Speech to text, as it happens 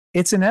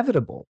It's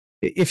inevitable.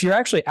 If you're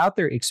actually out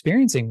there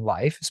experiencing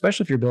life,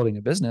 especially if you're building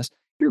a business,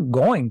 you're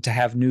going to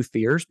have new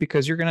fears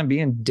because you're going to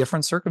be in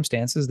different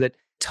circumstances that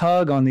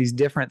tug on these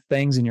different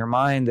things in your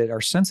mind that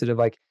are sensitive.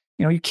 Like,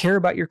 you care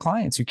about your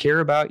clients, you care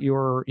about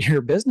your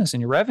business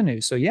and your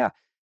revenue. So yeah,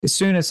 as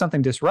soon as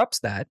something disrupts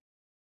that,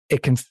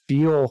 it can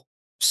feel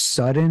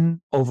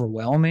sudden,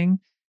 overwhelming.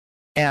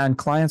 And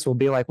clients will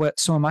be like, what?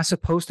 So am I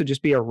supposed to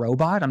just be a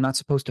robot? I'm not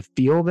supposed to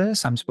feel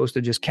this. I'm supposed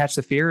to just catch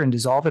the fear and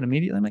dissolve it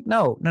immediately. I'm like,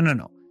 no.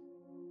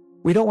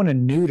 We don't want to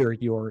neuter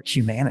your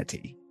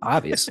humanity,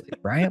 obviously,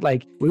 right?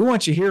 Like, we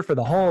want you here for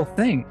the whole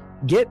thing.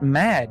 Get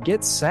mad,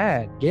 get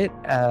sad, get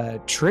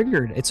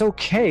triggered. It's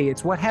okay.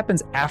 It's what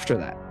happens after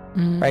that,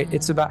 right?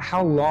 It's about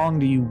how long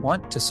do you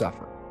want to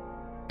suffer?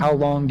 How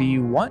long do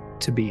you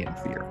want to be in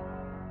fear?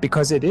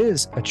 Because it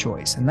is a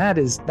choice. And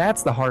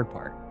that's the hard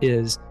part,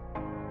 is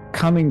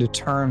coming to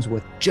terms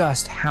with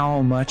just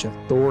how much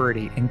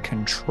authority and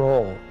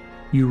control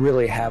you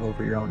really have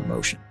over your own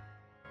emotion.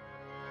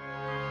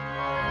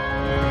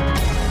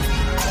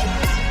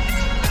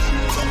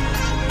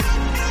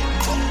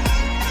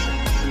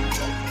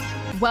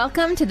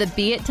 Welcome to the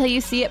Be It Till You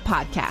See It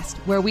podcast,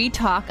 where we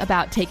talk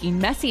about taking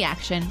messy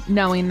action,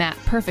 knowing that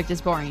perfect is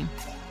boring.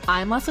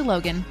 I'm Leslie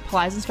Logan,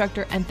 Pilates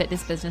instructor and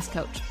fitness business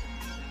coach.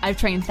 I've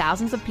trained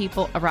thousands of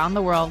people around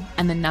the world,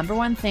 and the number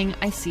one thing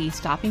I see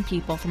stopping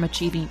people from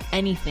achieving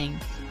anything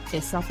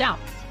is self-doubt.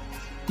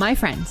 My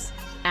friends,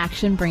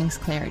 action brings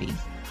clarity,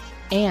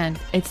 and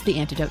it's the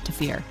antidote to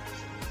fear.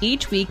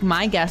 Each week,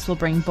 my guests will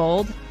bring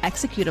bold,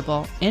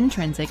 executable,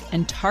 intrinsic,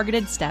 and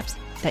targeted steps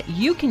that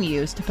you can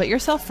use to put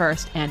yourself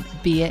first and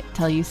be it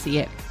till you see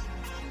it.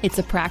 It's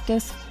a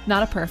practice,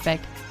 not a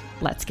perfect.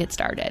 Let's get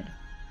started.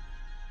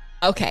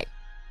 Okay,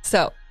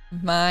 so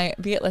my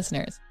Be It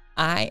listeners,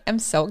 I am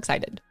so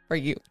excited for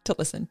you to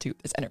listen to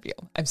this interview.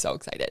 I'm so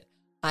excited.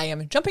 I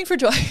am jumping for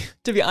joy,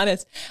 to be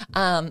honest.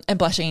 I'm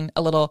blushing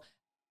a little.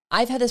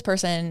 I've had this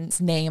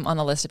person's name on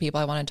the list of people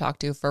I want to talk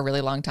to for a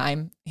really long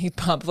time. He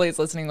probably is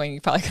listening when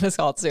you probably could have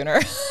called sooner.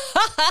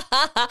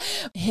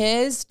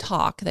 His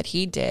talk that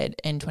he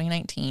did in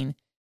 2019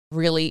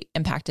 really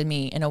impacted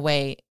me in a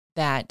way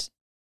that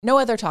no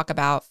other talk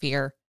about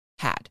fear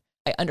had.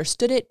 I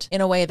understood it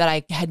in a way that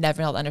I had never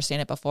been able to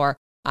understand it before.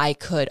 I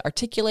could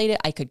articulate it.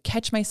 I could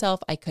catch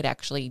myself. I could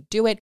actually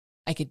do it.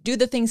 I could do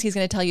the things he's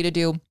going to tell you to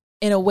do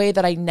in a way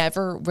that I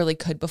never really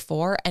could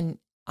before. And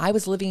I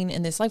was living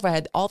in this life where I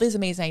had all these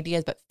amazing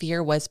ideas, but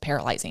fear was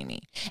paralyzing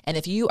me. And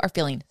if you are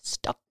feeling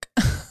stuck,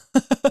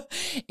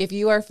 if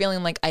you are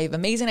feeling like I have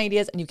amazing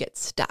ideas and you get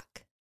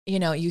stuck,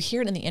 you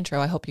hear it in the intro.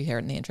 I hope you hear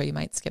it in the intro. You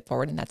might skip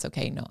forward and that's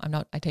okay. No,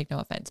 I take no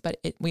offense, but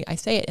I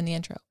say it in the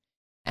intro.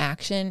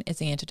 Action is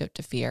the antidote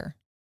to fear,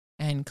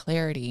 and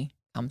clarity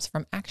comes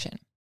from action.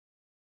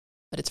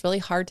 But it's really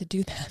hard to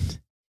do that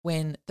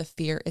when the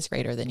fear is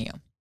greater than you.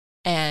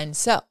 And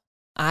so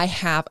I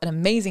have an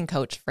amazing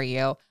coach for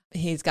you.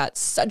 He's got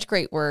such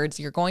great words.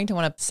 You're going to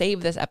want to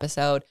save this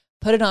episode,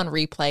 put it on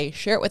replay,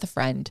 share it with a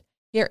friend.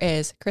 Here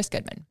is Chris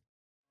Goodman.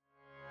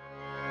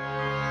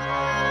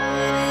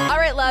 All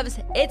right, loves,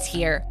 it's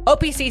here.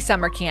 OPC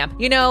Summer Camp.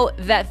 You know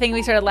that thing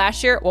we started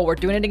last year? Well, we're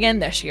doing it again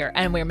this year,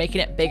 and we're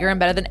making it bigger and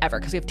better than ever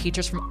because we have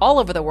teachers from all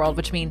over the world,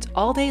 which means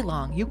all day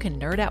long you can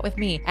nerd out with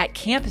me at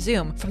Camp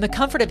Zoom from the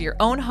comfort of your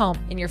own home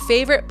in your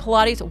favorite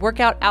Pilates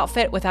workout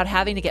outfit without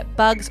having to get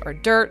bugs or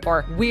dirt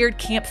or weird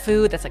camp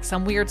food that's like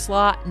some weird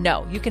slaw.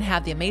 No, you can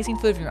have the amazing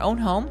food from your own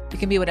home. You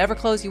can be whatever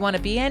clothes you want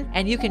to be in,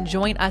 and you can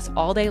join us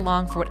all day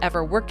long for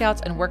whatever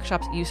workouts and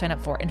workshops you sign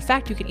up for. In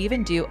fact, you can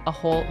even do a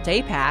whole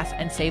day pass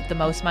and save the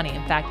most money.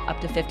 In fact, up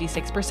to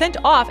 56%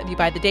 off if you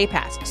buy the day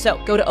pass.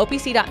 So go to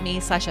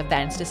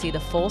opc.me/events to see the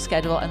full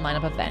schedule and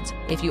lineup of events.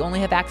 If you only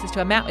have access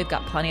to a mat, we've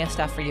got plenty of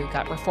stuff for you. We've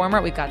got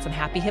Reformer. We've got some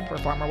Happy Hip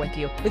Reformer with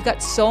you. We've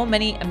got so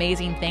many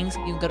amazing things.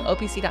 You can go to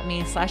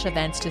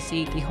opc.me/events to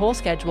see the whole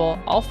schedule,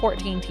 all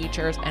 14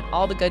 teachers, and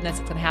all the goodness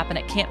that's going to happen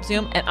at Camp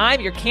Zoom. And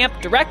I'm your camp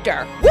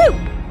director. Woo!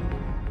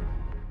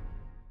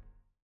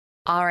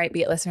 All right,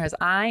 Be It listeners,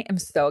 I am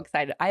so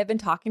excited. I have been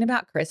talking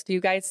about Chris to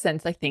you guys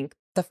since I think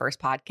the first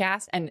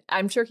podcast, and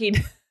I'm sure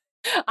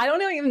I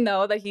don't even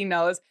know that he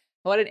knows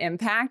what an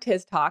impact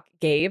his talk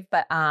gave,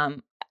 but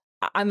I'm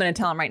going to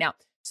tell him right now.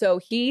 So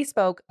he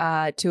spoke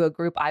to a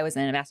group I was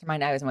in, a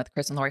mastermind I was in with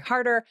Chris and Lori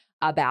Harder,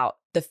 about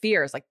the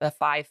fears, like the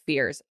 5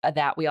 fears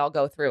that we all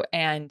go through.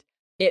 And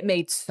it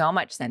made so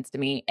much sense to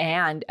me.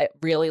 And it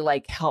really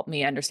helped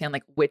me understand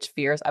which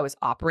fears I was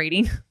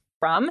operating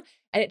from.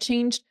 And it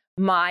changed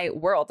my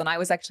world. And I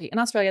was actually in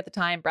Australia at the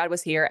time. Brad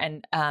was here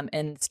and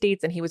in the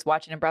States, and he was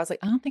watching, and Brad was like,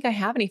 I don't think I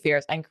have any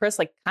fears. And Chris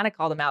kind of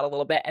called him out a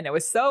little bit. And it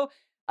was so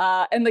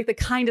in the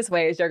kindest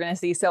way, as you're going to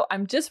see. So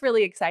I'm just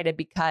really excited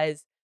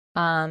because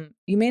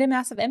you made a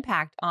massive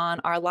impact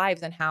on our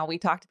lives and how we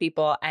talk to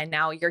people. And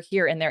now you're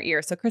here in their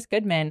ears. So Chris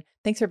Goodman,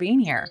 thanks for being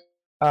here.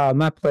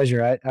 My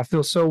pleasure. I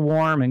feel so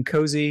warm and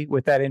cozy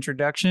with that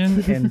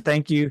introduction. And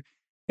thank you.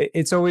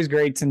 It's always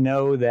great to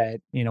know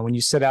that, when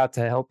you set out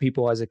to help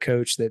people as a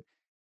coach, that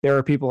there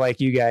are people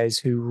like you guys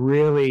who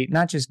really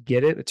not just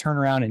get it, but turn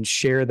around and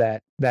share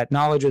that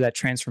knowledge or that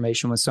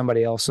transformation with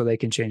somebody else so they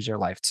can change their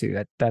life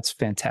too. That's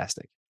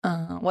fantastic.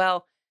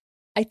 Well,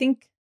 I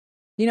think,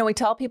 we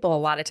tell people a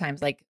lot of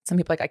times, like some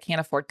people like, I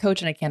can't afford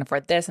coaching, I can't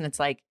afford this. And it's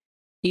like,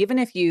 even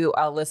if you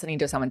are listening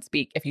to someone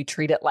speak, if you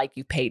treat it like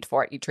you paid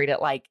for it, you treat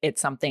it like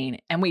it's something,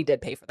 and we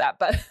did pay for that,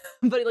 but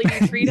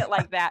like you treat it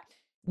like that,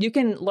 you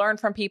can learn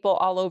from people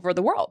all over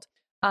the world.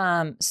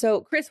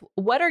 So Chris,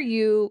 what are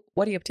you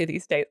up to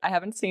these days? I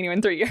haven't seen you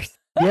in 3 years.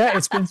 Yeah,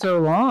 it's been so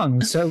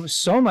long.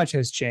 So much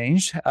has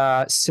changed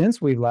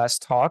since we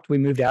last talked. We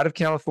moved out of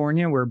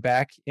California. We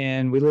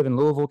live in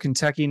Louisville,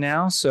 Kentucky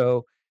now.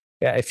 So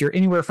yeah, if you're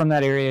anywhere from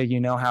that area,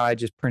 you know how I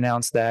just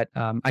pronounce that.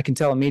 I can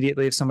tell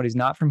immediately if somebody's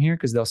not from here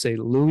because they'll say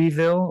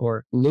Louisville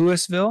or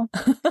Louisville.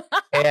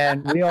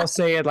 And we all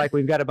say it like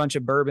we've got a bunch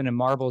of bourbon and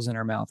marbles in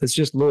our mouth. It's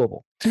just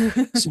Louisville.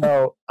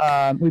 So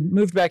we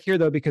moved back here,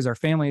 though, because our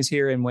family is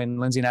here. And when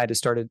Lindsay and I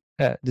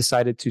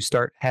decided to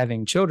start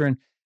having children,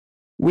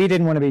 we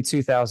didn't want to be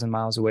 2,000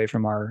 miles away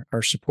from our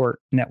support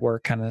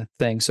network kind of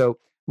thing. So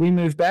we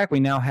moved back. We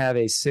now have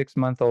a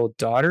 6-month-old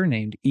daughter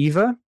named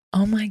Eva.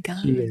 Oh, my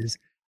God. She is,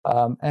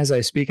 as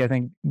I speak, I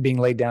think being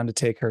laid down to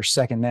take her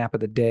second nap of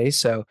the day.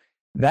 So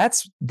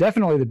that's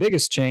definitely the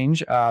biggest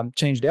change,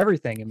 changed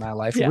everything in my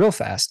life real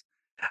fast.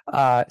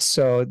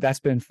 So that's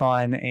been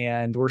fun.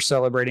 And we're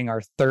celebrating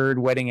our 3rd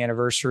wedding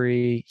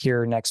anniversary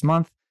here next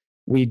month.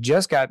 We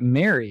just got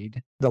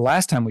married the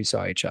last time we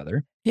saw each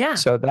other. Yeah.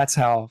 So that's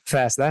how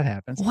fast that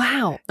happens.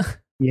 Wow.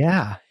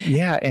 Yeah.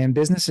 Yeah. And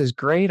business is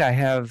great. I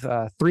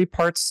have 3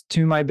 parts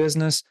to my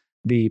business: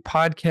 the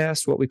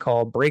podcast, what we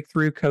call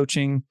breakthrough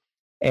coaching,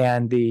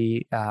 and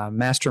the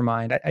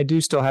mastermind. I do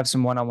still have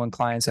some one-on-one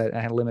clients.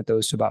 I limit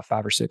those to about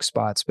 5 or 6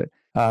 spots. But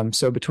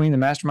so between the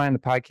mastermind, the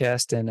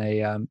podcast, and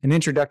an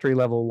introductory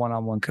level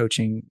one-on-one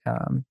coaching,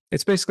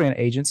 it's basically an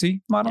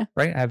agency model,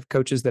 right? I have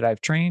coaches that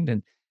I've trained,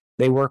 and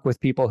they work with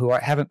people who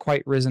haven't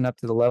quite risen up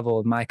to the level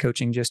of my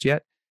coaching just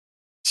yet.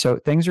 So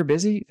things are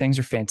busy, things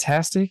are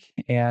fantastic.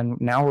 And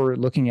now we're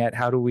looking at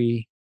how do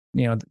we,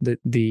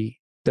 the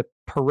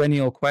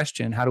perennial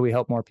question, how do we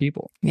help more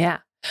people? Yeah.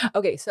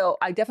 Okay. So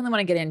I definitely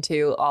want to get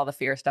into all the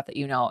fear stuff that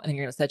and you're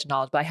going to such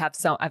knowledge, but I have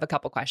a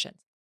couple questions,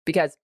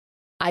 because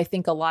I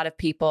think a lot of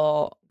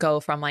people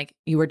go from like,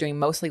 you were doing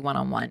mostly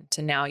one-on-one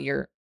to now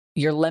you're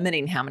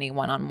limiting how many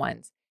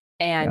one-on-ones.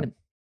 And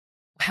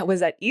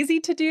was that easy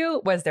to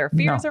do? Was there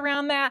fears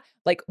around that?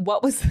 Like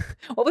what was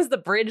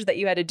the bridge that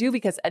you had to do?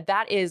 Because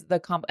that is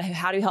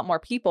how do you help more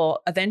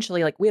people?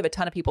 Eventually, like we have a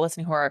ton of people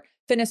listening who are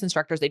fitness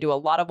instructors. They do a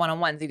lot of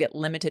one-on-ones. You get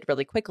limited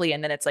really quickly.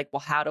 And then it's like, well,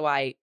 how do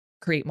I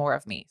create more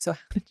of me? So how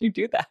did you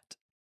do that?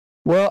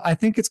 Well, I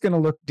think it's going to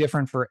look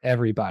different for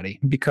everybody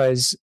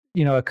because,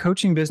 a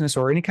coaching business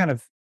or any kind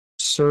of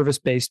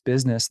service-based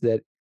business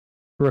that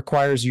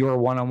requires your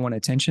one-on-one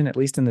attention, at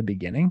least in the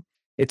beginning,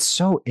 it's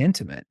so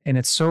intimate and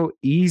it's so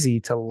easy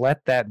to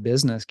let that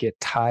business get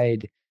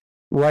tied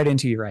right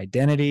into your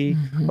identity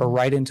or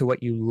right into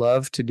what you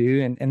love to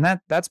do. And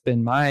that's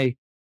been my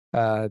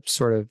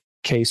sort of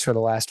case for the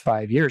last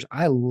 5 years.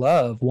 I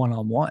love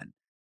one-on-one.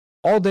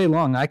 All day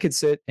long, I could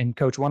sit and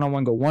coach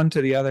one-on-one, go one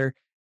to the other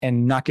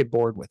and not get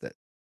bored with it.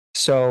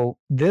 So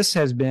this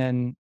has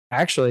been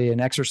actually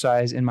an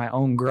exercise in my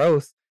own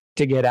growth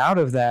to get out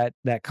of that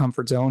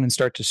comfort zone and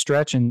start to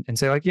stretch and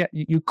say like, yeah,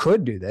 you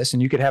could do this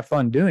and you could have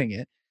fun doing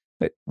it,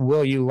 but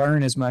will you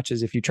learn as much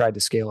as if you tried to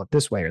scale it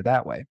this way or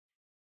that way?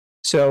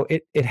 So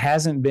it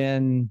hasn't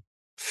been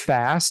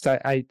fast.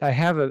 I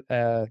have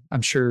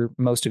I'm sure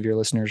most of your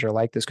listeners are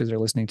like this because they're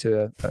listening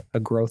to a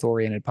growth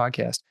oriented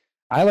podcast.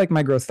 I like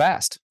my growth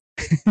fast,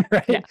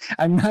 right? Yeah.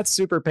 I'm not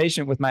super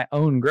patient with my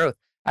own growth.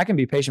 I can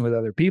be patient with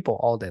other people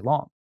all day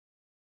long.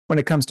 When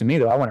it comes to me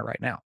though, I want it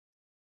right now.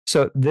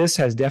 So this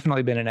has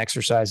definitely been an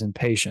exercise in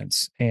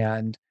patience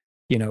and,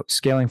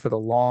 scaling for the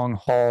long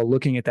haul,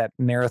 looking at that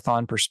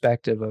marathon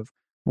perspective of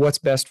what's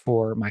best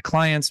for my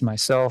clients,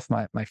 myself,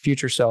 my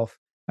future self,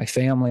 my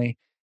family,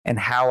 and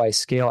how I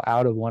scale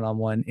out of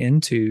one-on-one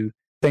into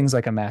things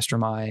like a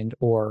mastermind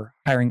or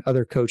hiring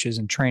other coaches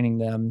and training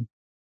them.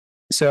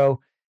 So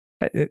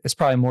it's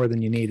probably more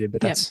than you needed,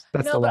 but that's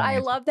the long but I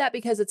answer. love that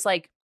because it's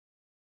like,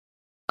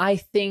 I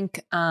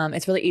think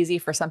it's really easy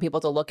for some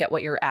people to look at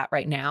what you're at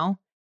right now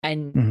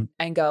and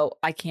go,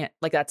 I can't,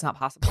 like, that's not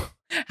possible.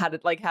 How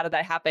did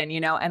that happen?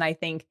 And I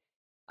think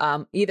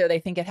either they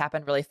think it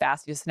happened really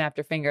fast, you just snapped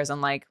your fingers and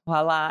like,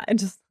 voila, it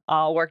just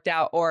all worked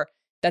out, or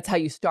that's how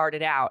you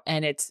started out.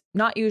 And it's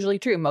not usually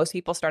true. Most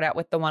people start out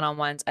with the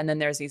one-on-ones and then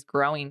there's these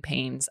growing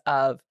pains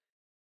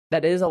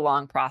that is a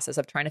long process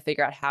of trying to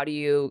figure out how do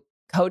you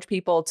coach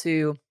people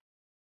to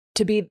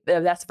be the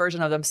best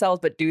version of themselves,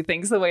 but do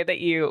things the way that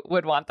you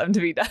would want them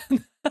to be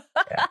done.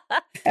 Yeah,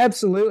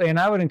 absolutely. And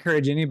I would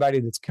encourage anybody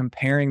that's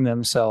comparing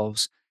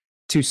themselves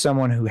to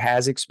someone who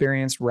has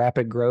experienced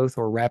rapid growth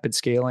or rapid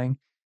scaling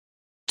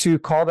to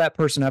call that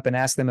person up and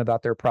ask them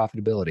about their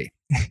profitability.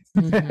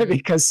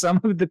 Because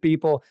some of the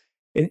people,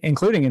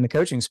 including in the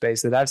coaching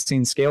space that I've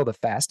seen scale the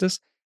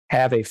fastest,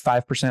 have a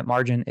 5%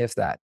 margin, if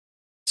that.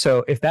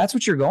 So if that's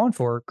what you're going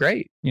for,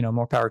 great,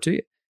 more power to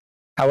you.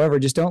 However,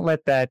 just don't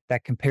let that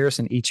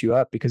comparison eat you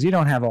up because you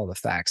don't have all the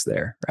facts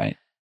there, right?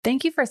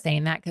 Thank you for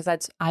saying that. Cause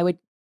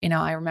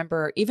I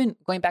remember even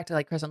going back to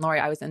like Chris and Lori,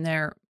 I was in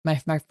there,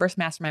 my first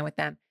mastermind with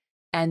them.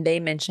 And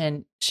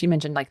she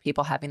mentioned like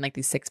people having like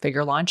these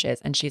 6-figure launches.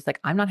 And she's like,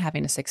 I'm not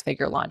having a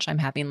 6-figure launch. I'm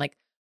having like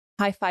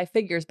high 5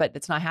 figures, but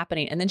it's not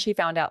happening. And then she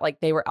found out like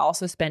they were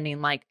also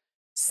spending like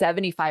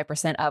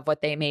 75% of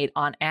what they made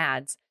on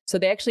ads. So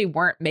they actually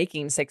weren't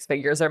making 6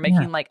 figures. They're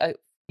making like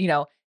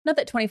not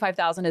that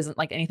 25,000 isn't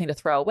like anything to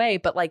throw away,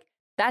 but like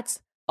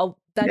that's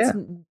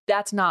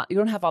not, you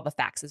don't have all the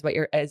facts is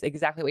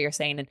exactly what you're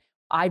saying. And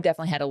I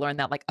definitely had to learn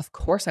that, like, of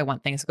course I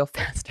want things to go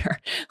faster.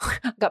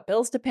 I got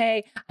bills to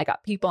pay. I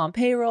got people on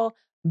payroll,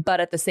 but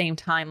at the same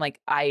time, like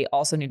I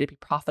also need to be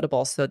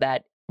profitable so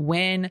that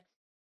when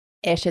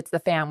ish hits the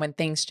fan, when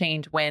things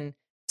change, when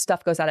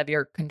stuff goes out of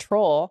your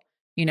control,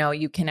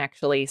 you can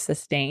actually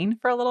sustain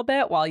for a little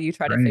bit while you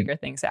try to figure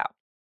things out.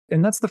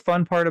 And that's the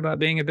fun part about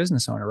being a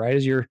business owner, right?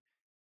 Is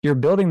you're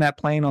building that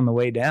plane on the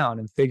way down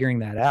and figuring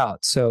that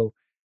out. So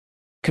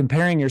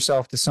comparing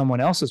yourself to someone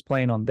else's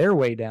plane on their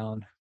way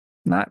down,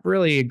 not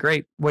really a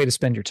great way to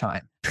spend your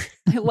time.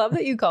 I love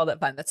that you called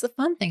it fun. That's the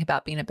fun thing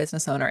about being a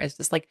business owner is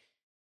just like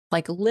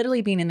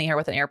literally being in the air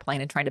with an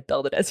airplane and trying to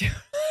build it as you.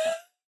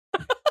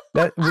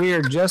 That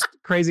we're just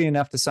crazy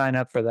enough to sign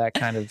up for that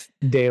kind of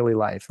daily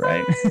life,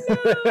 right?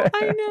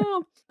 I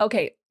know.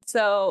 Okay.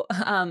 So,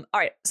 all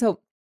right. So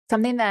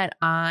something that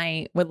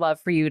I would love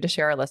for you to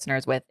share our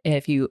listeners with,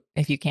 if you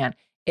can,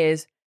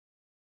 is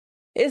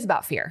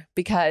about fear,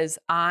 because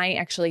I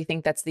actually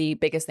think that's the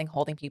biggest thing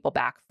holding people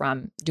back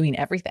from doing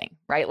everything,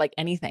 right? Like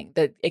anything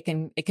that they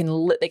can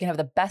have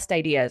the best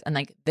ideas and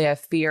like the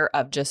fear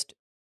of just,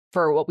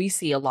 for what we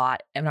see a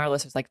lot in our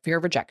listeners, like fear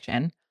of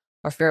rejection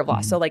or fear of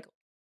loss. So like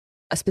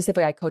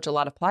specifically, I coach a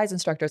lot of Pilates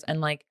instructors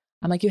and like,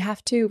 I'm like, you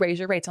have to raise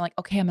your rates. I'm like,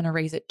 okay, I'm going to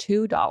raise it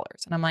 $2.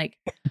 And I'm like,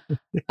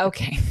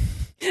 okay.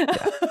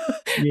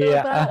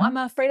 Yeah. I'm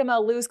afraid I'm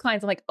going to lose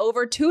clients. I'm like,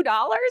 over $2?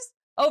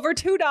 Over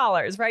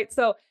 $2, right?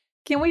 So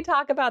can we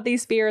talk about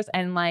these fears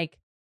and like,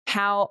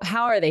 how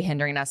are they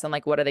hindering us and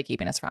like, what are they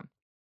keeping us from?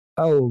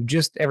 Oh,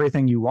 just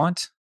everything you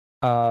want.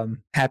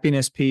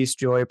 Happiness, peace,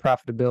 joy,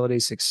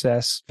 profitability,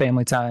 success,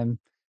 family time,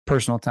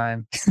 personal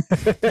time.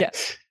 Yeah.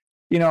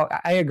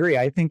 I agree.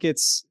 I think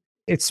it's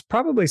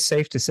probably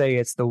safe to say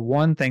it's the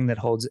one thing that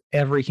holds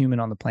every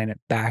human on the planet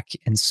back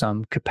in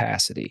some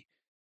capacity.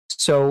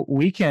 So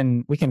we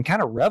can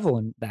kind of revel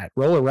in that,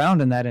 roll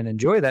around in that and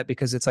enjoy that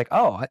because it's like,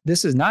 oh,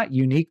 this is not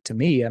unique to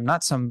me. I'm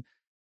not some,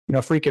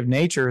 freak of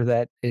nature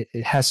that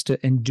it has to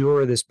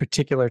endure this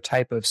particular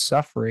type of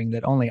suffering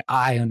that only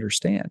I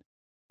understand.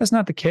 That's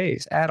not the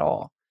case at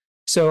all.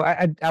 So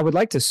I would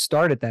like to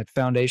start at that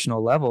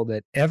foundational level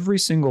that every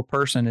single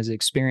person is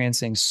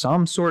experiencing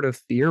some sort of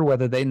fear,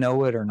 whether they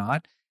know it or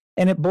not.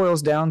 And it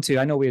boils down to,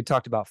 I know we had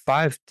talked about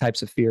 5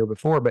 types of fear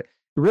before, but it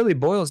really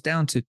boils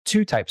down to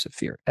 2 types of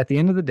fear. At the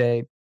end of the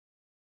day,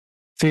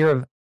 fear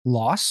of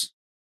loss,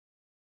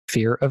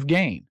 fear of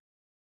gain.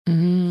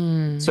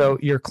 So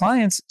your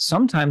clients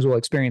sometimes will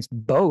experience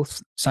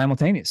both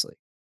simultaneously,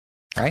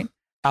 right?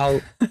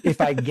 If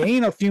I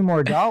gain a few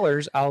more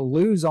dollars, I'll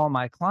lose all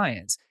my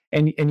clients.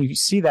 And you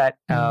see that,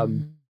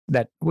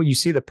 you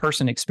see the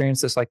person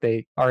experience this like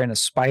they are in a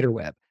spider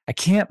web. I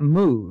can't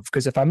move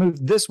because if I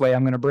move this way,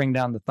 I'm going to bring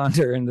down the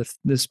thunder and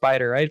the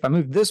spider, right? If I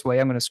move this way,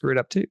 I'm going to screw it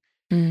up too.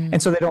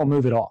 And so they don't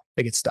move at all.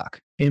 They get stuck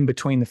in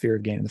between the fear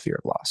of gain and the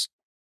fear of loss.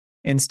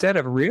 Instead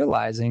of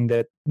realizing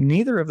that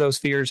neither of those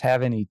fears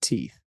have any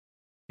teeth.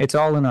 It's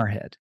all in our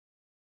head,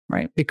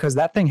 right? Because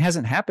that thing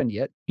hasn't happened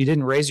yet. You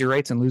didn't raise your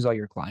rates and lose all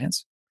your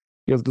clients.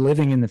 You're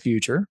living in the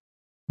future,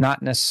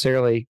 not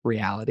necessarily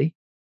reality,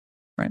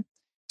 right?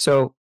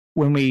 So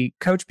when we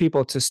coach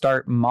people to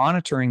start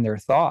monitoring their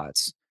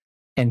thoughts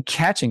and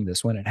catching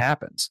this when it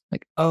happens,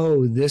 like,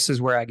 oh, this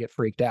is where I get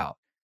freaked out.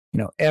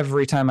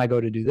 Every time I go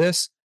to do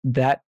this,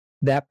 that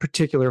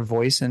particular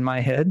voice in my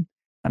head,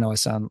 I know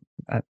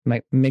I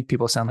might make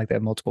people sound like they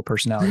have multiple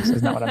personalities.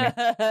 Isn't that what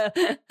I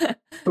mean?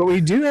 But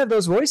we do have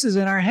those voices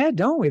in our head,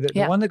 don't we?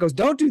 The one that goes,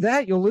 don't do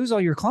that, you'll lose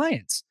all your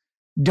clients.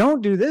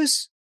 Don't do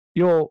this,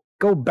 you'll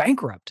go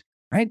bankrupt,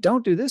 right?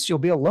 Don't do this, you'll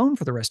be alone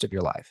for the rest of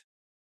your life.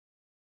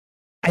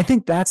 I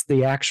think that's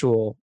the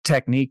actual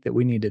technique that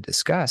we need to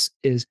discuss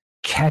is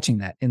catching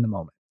that in the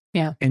moment.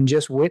 Yeah. And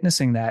just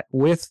witnessing that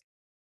with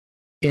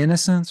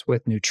innocence,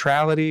 with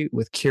neutrality,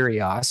 with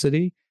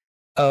curiosity.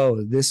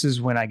 Oh, this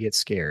is when I get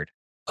scared.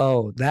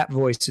 Oh, that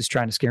voice is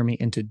trying to scare me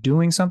into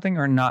doing something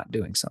or not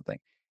doing something.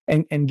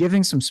 And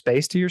giving some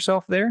space to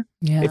yourself there.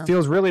 Yeah. It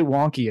feels really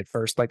wonky at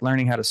first, like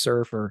learning how to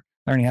surf or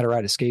learning how to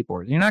ride a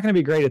skateboard. You're not going to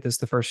be great at this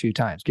the first few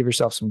times. Give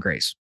yourself some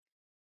grace.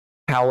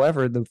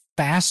 However, the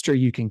faster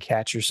you can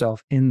catch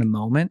yourself in the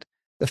moment,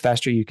 the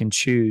faster you can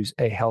choose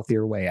a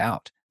healthier way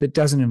out that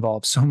doesn't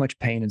involve so much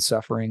pain and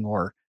suffering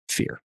or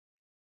fear.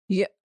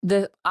 Yeah.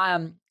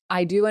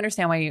 I do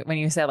understand when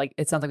you say like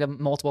it sounds like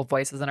multiple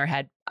voices in our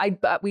head.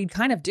 But we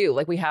kind of do.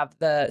 Like we have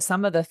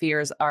some of the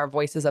fears are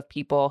voices of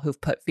people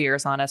who've put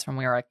fears on us from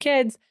when we were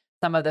kids,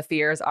 Some of the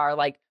fears are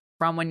like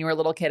from when you were a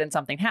little kid and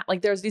something happened.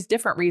 Like there's these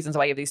different reasons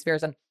why you have these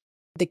fears. And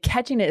the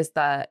catching it is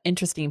the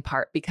interesting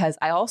part, because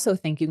I also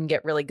think you can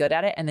get really good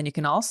at it. And then you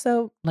can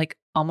also like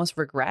almost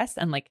regress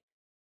and like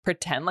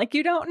pretend like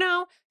you don't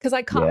know. Cause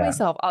I caught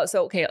myself.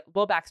 So, okay,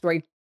 little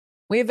backstory.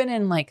 We've been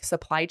in like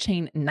supply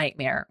chain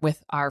nightmare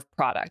with our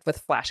product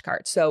with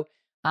flashcards. So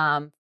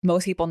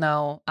most people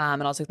know,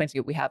 and I'll also explain to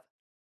you, we have a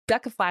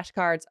deck of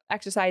flashcards,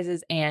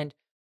 exercises, and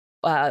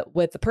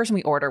with the person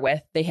we order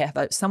with, they have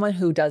someone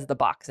who does the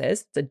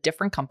boxes. It's a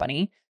different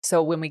company.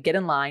 So when we get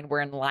in line,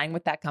 we're in line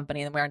with that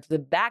company, and we're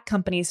into that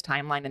company's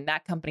timeline and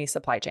that company's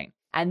supply chain.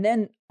 And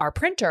then our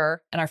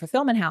printer and our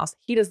fulfillment house,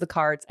 he does the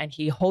cards and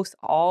he hosts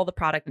all the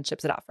product and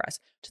ships it out for us,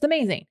 which is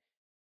amazing.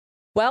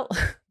 Well,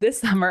 this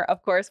summer,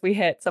 of course, we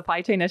hit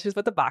supply chain issues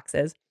with the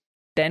boxes,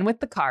 then with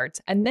the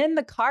cards. And then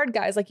the card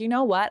guy's like, you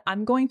know what?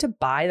 I'm going to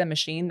buy the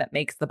machine that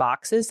makes the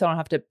boxes, so I don't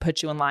have to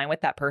put you in line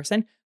with that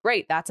person.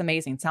 Great. That's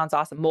amazing. Sounds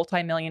awesome.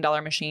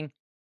 Multi-million-dollar machine.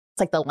 It's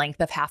like the length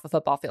of half a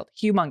football field.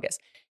 Humongous.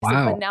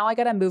 Wow. But now I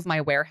got to move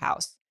my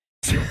warehouse.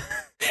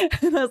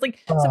 And I was like,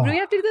 so do we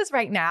have to do this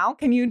right now?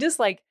 Can you just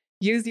like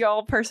use your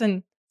old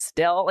person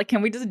still? Like,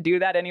 can we just do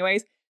that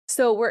anyways?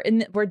 So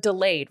we're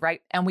delayed,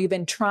 right? And we've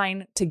been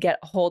trying to get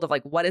a hold of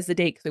like, what is the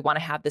date? Because we want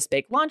to have this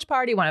big launch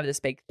party, want to have this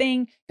big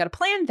thing, got to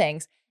plan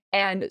things.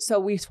 And so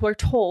we were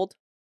told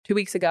 2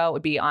 weeks ago it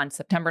would be on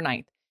September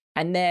 9th.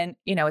 And then,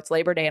 it's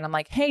Labor Day. And I'm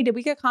like, hey, did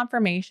we get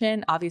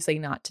confirmation? Obviously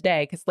not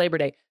today because Labor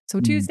Day.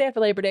 So Tuesday after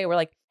Labor Day, we're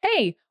like,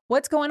 hey,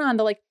 what's going on?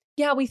 They're like,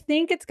 yeah, we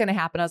think it's going to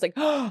happen. I was like,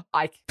 oh,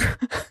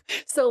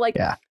 so like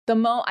the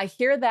moment I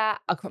hear that,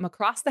 I'm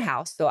across the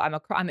house. So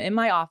I'm in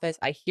my office.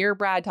 I hear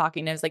Brad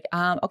talking and it's like,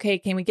 okay,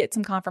 can we get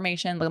some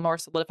confirmation? A little more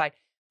solidified.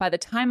 By the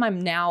time I'm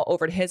now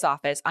over to his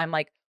office, I'm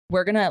like,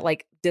 we're going to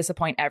like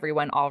disappoint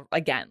everyone all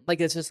again.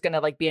 Like, it's just going to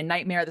like be a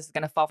nightmare. This is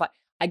going to fall flat.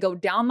 I go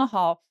down the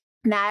hall.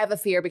 Now I have a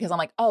fear because I'm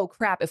like, oh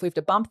crap, if we have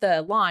to bump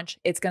the launch,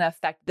 it's going to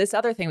affect this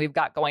other thing we've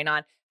got going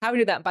on. How do we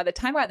do that? And by the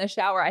time I got in the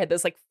shower, I had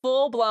this like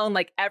full blown,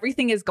 like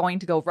everything is going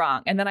to go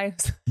wrong. And then I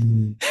took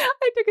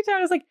a shower.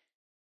 I was like,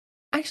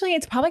 actually,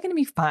 it's probably going to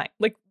be fine.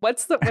 Like,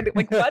 what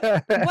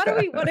are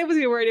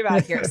we worried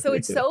about here? So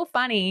it's so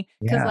funny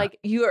because like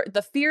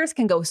the fears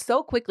can go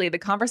so quickly. The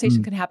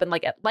conversation can happen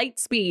like at light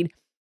speed.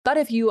 But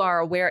if you are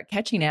aware at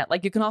catching it,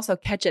 like you can also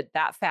catch it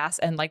that fast.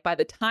 And like by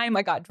the time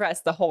I got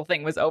dressed, the whole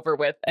thing was over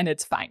with and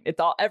it's fine.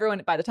 It's all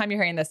by the time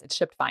you're hearing this, it's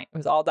shipped fine. It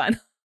was all done.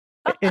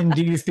 And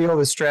do you feel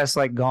the stress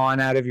like gone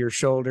out of your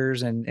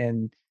shoulders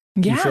and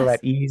you feel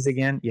that ease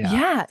again?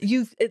 Yeah.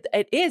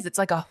 It is. It's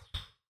like a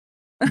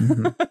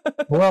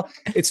Well,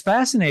 it's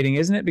fascinating,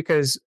 isn't it?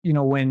 Because,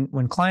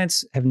 when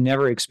clients have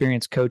never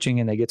experienced coaching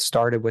and they get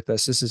started with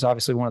us, this is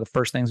obviously one of the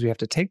first things we have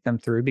to take them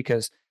through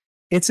because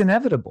it's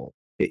inevitable.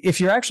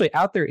 If you're actually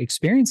out there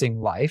experiencing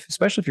life,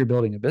 especially if you're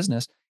building a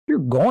business, you're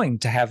going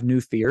to have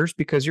new fears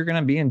because you're going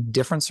to be in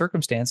different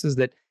circumstances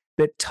that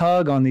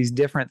tug on these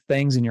different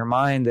things in your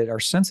mind that are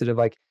sensitive.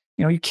 Like,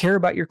 you care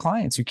about your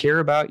clients, you care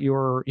about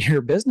your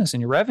business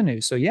and your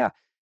revenue. So yeah,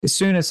 as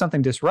soon as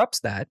something disrupts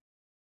that,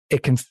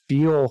 it can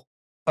feel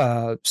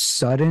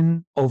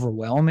sudden,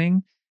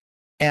 overwhelming.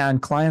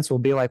 And clients will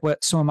be like,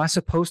 what? So am I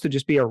supposed to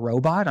just be a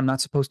robot? I'm not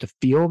supposed to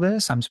feel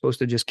this. I'm supposed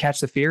to just catch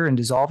the fear and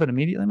dissolve it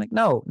immediately. I'm like,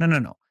 no.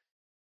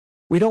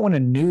 We don't want to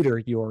neuter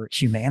your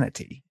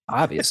humanity,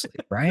 obviously,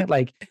 right?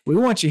 Like we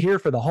want you here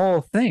for the whole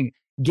thing.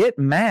 Get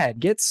mad,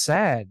 get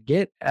sad,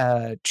 get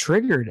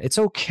triggered. It's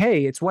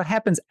okay. It's what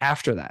happens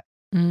after that,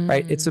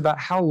 right? It's about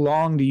how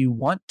long do you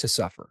want to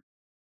suffer?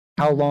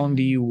 How long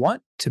do you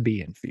want to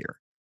be in fear?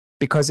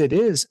 Because it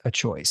is a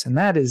choice. And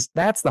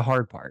that's the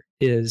hard part,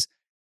 is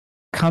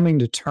coming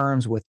to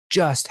terms with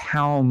just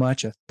how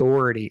much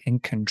authority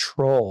and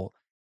control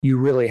you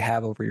really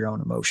have over your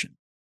own emotion.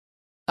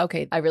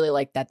 Okay. I really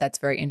like that. That's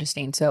very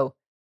interesting. So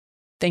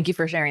thank you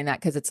for sharing that.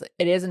 Cause it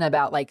isn't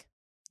about like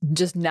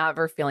just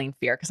never feeling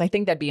fear. Cause I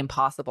think that'd be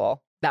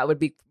impossible. That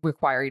would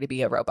require you to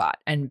be a robot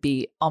and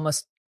be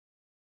almost,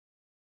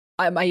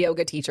 my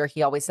yoga teacher,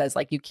 he always says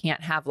like, you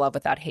can't have love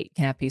without hate. You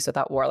can't have peace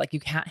without war. Like you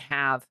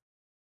can't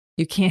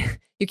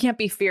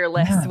be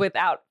fearless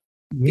without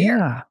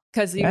fear.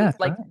 Cause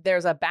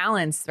there's a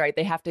balance, right?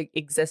 They have to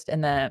exist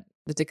in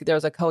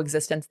there's a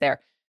coexistence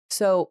there.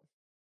 So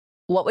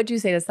what would you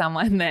say to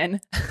someone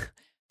then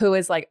who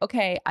is like,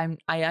 okay,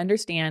 I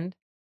understand.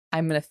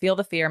 I'm going to feel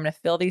the fear. I'm going to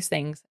feel these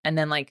things. And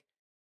then like,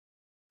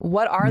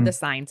 what are the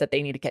signs that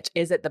they need to catch?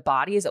 Is it the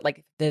body? Is it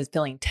like they're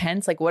feeling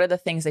tense? Like what are the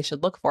things they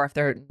should look for if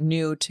they're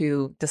new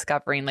to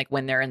discovering like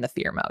when they're in the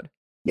fear mode?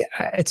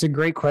 Yeah, it's a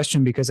great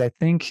question because I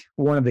think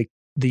one of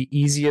the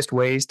easiest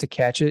ways to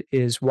catch it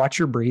is watch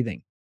your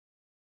breathing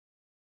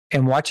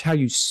and watch how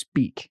you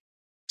speak.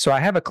 So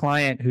I have a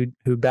client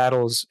who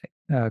battles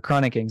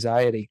chronic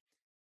anxiety.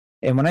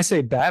 And when I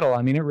say battle,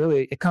 I mean,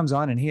 it comes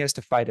on and he has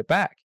to fight it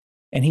back.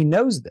 And he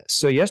knows this.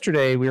 So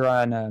yesterday we were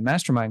on a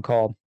mastermind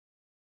call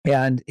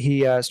and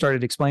he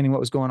started explaining what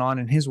was going on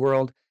in his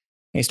world.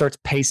 And he starts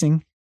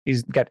pacing.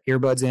 He's got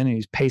earbuds in and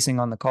he's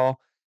pacing on the call.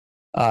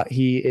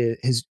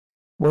 His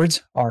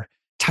words are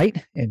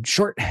tight and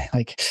short,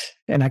 like,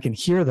 and I can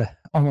hear the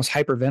almost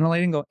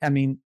hyperventilating go. I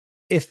mean,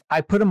 if I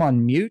put him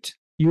on mute,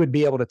 you would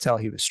be able to tell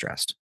he was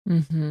stressed.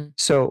 Mm-hmm.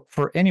 So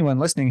for anyone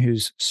listening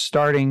who's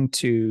starting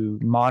to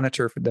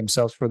monitor for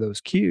themselves for those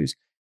cues,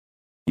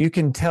 you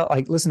can tell,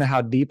 like, listen to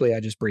how deeply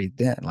I just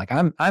breathed in. Like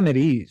I'm at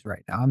ease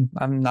right now.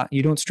 I'm not,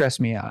 you don't stress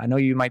me out. I know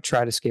you might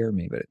try to scare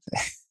me, but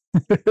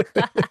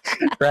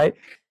right.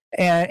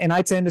 And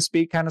I tend to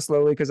speak kind of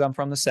slowly because I'm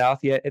from the South,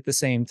 yet at the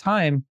same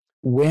time,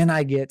 when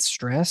I get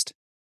stressed,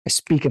 I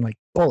speak in like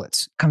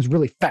bullets. It comes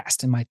really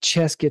fast and my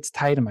chest gets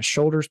tight and my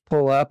shoulders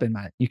pull up and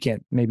you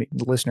can't, maybe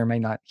the listener may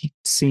not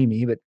see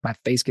me, but my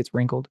face gets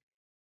wrinkled.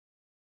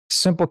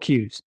 Simple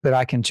cues that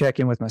I can check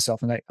in with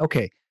myself and like,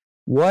 okay,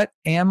 what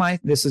am I?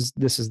 This is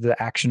the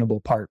actionable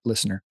part,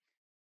 listener.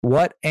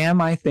 What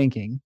am I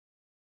thinking?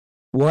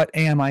 What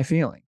am I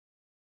feeling?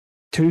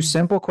 Two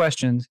simple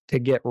questions to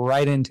get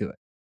right into it.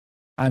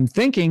 I'm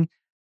thinking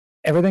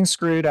everything's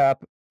screwed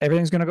up.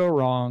 Everything's going to go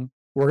wrong.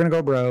 We're going to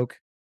go broke.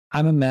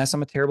 I'm a mess.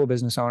 I'm a terrible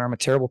business owner. I'm a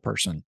terrible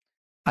person.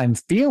 I'm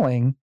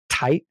feeling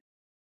tight.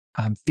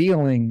 I'm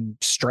feeling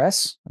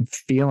stress. I'm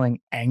feeling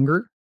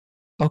anger.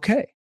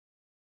 Okay.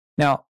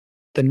 Now,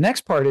 the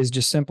next part is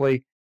just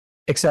simply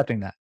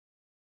accepting that.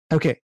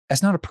 Okay,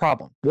 that's not a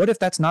problem. What if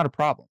that's not a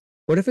problem?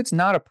 What if it's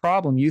not a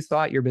problem you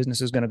thought your business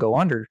is going to go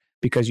under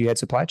because you had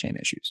supply chain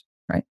issues,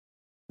 right?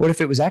 What if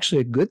it was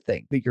actually a good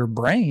thing that your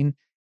brain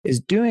is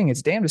doing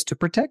its damnedest to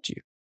protect you,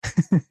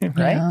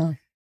 right? Yeah.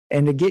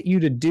 And to get you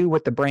to do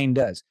what the brain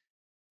does.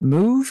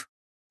 Move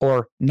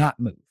or not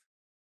move.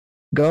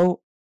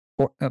 Go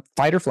or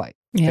fight or flight.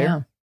 Yeah.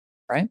 Fair,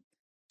 right?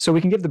 So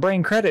we can give the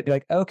brain credit, be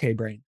like, okay,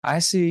 brain, I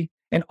see.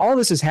 And all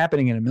this is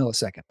happening in a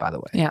millisecond, by the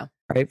way. Yeah.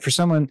 Right? For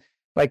someone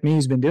like me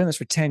who's been doing this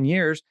for 10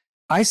 years,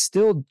 I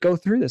still go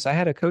through this. I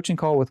had a coaching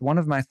call with one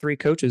of my 3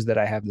 coaches that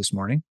I have this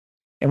morning.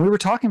 And we were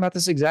talking about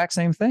this exact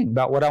same thing,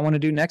 about what I want to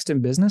do next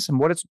in business and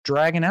what it's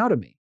dragging out of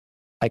me.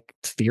 Like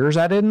fears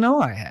I didn't know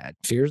I had,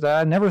 fears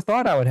that I never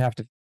thought I would have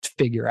to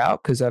figure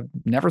out because I've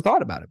never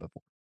thought about it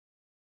before.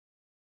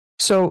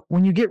 So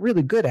when you get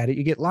really good at it,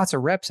 you get lots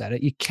of reps at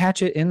it, you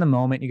catch it in the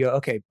moment, you go,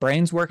 okay,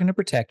 brain's working to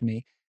protect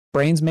me,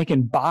 brain's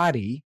making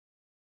body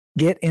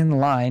get in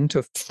line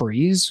to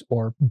freeze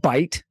or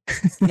bite,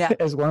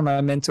 as one of my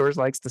mentors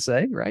likes to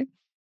say, right?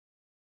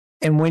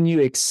 And when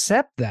you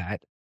accept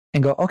that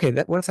and go, okay,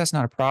 what if that's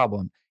not a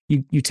problem?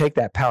 You take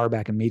that power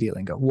back immediately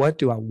and go, what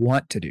do I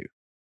want to do?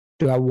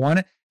 Do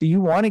you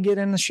want to get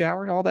in the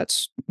shower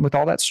with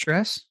all that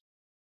stress?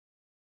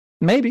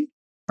 Maybe,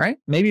 right?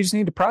 Maybe you just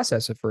need to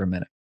process it for a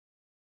minute.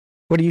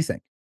 What do you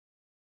think?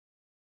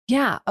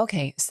 Yeah.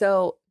 Okay.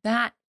 So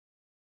that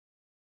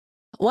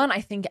one,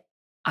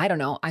 I don't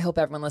know. I hope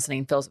everyone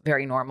listening feels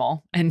very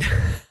normal and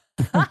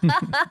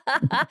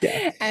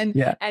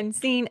and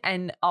seen,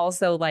 and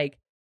also like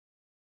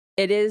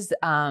it is.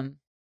 I'll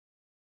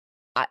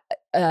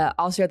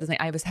share this thing.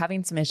 I was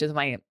having some issues with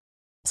my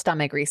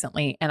stomach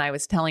recently, and I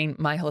was telling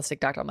my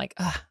holistic doctor, I'm like,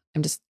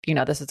 I'm just,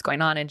 this is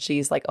going on, and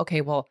she's like, okay,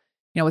 well,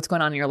 what's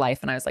going on in your life?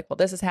 And I was like, well,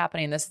 this is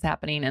happening.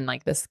 And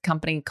like this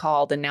company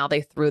called and now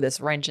they threw this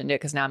wrench into it.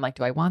 Cause now I'm like,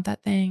 do I want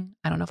that thing?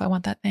 I don't know if I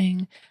want that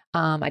thing.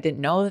 I didn't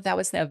know that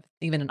was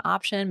even an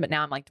option, but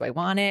now I'm like, do I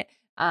want it?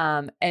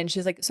 And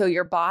she's like, so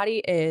your body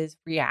is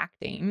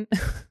reacting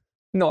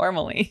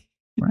normally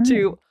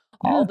to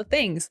all the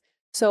things.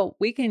 So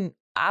we can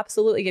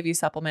absolutely give you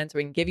supplements.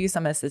 We can give you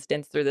some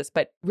assistance through this,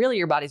 but really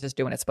your body's just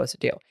doing what it's supposed to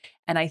do.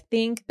 And I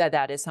think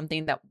that is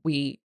something that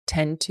we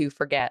tend to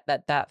forget,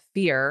 that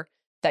fear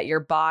that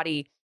your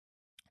body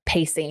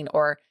pacing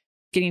or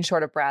getting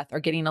short of breath or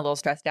getting a little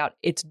stressed out,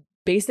 it's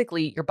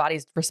basically your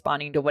body's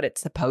responding to what it's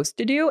supposed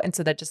to do. And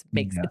so that just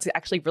makes it's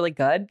actually really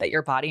good that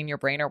your body and your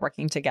brain are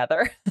working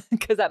together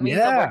because that means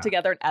they'll work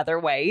together in other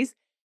ways.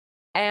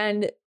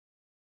 And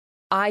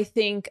I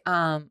think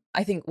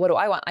what do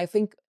I want? I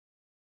think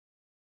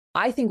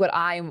what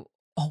I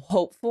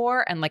hope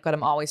for and like what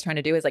I'm always trying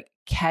to do is like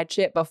catch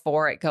it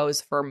before it goes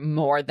for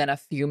more than a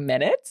few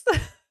minutes.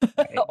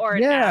 Or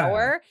an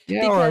hour.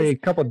 Yeah, or a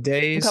couple of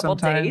days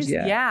sometimes.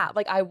 Yeah.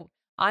 Like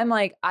I'm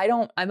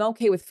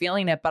okay with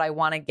feeling it, but I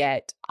want to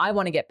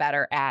get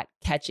better at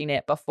catching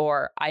it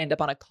before I end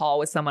up on a call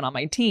with someone on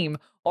my team,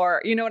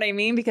 or you know what I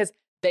mean? Because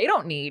they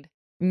don't need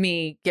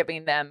me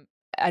giving them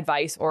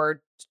advice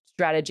or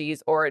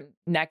strategies or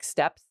next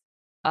steps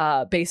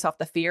based off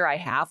the fear I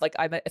have. Like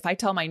if I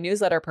tell my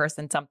newsletter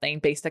person something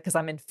based because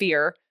I'm in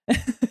fear,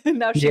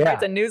 now she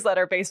writes a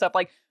newsletter based off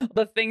like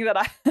the thing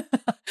that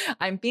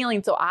I'm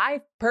feeling. So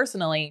I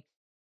personally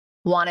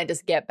want to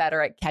just get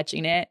better at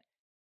catching it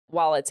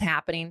while it's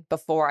happening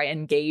before I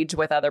engage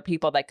with other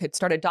people that could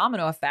start a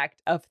domino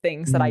effect of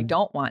things that I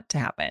don't want to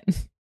happen.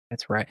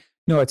 That's right.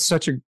 No, it's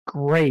such a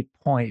great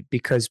point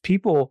because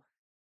people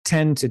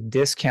tend to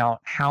discount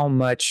how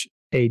much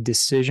a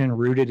decision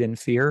rooted in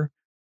fear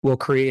will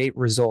create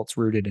results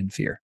rooted in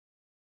fear,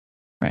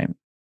 right?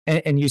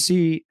 And you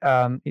see,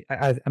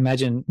 I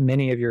imagine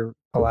many of your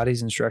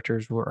Pilates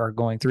instructors are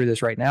going through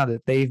this right now,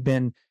 that they've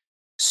been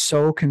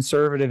so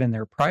conservative in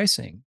their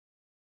pricing,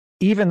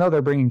 even though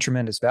they're bringing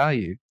tremendous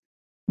value,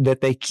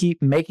 that they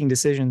keep making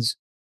decisions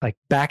like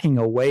backing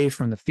away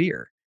from the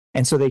fear.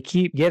 And so they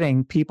keep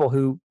getting people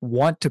who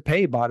want to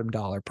pay bottom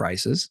dollar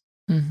prices,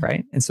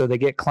 right? And so they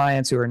get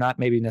clients who are not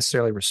maybe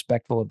necessarily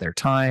respectful of their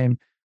time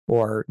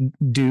or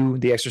do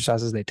the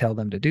exercises they tell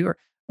them to do or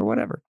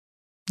whatever.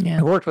 Yeah.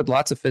 I worked with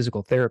lots of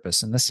physical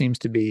therapists, and this seems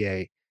to be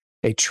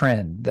a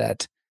trend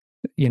that,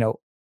 you know,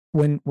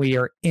 when we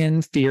are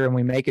in fear and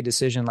we make a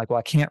decision like, well,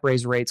 I can't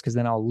raise rates because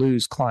then I'll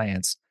lose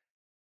clients.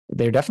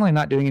 They're definitely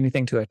not doing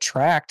anything to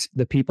attract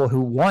the people who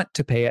want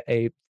to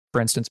pay for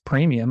instance,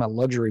 premium, a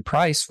luxury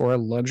price for a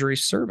luxury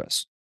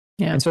service.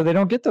 Yeah. And so they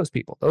don't get those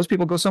people. Those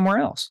people go somewhere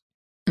else.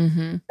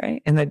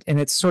 Right. And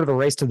it's sort of a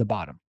race to the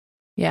bottom.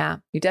 Yeah.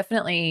 You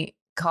definitely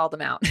called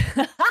them out.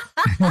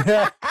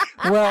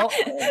 Well,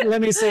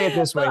 let me say it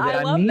this way.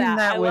 I mean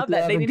that with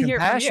love and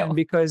compassion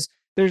because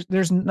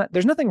there's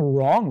nothing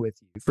wrong with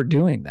you for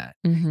doing that.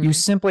 You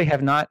simply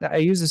have not. I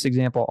use this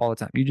example all the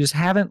time. You just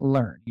haven't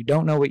learned. You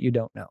don't know what you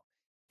don't know.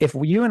 If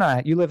you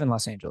and you live in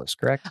Los Angeles,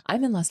 correct?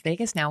 I'm in Las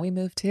Vegas now. We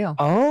moved too.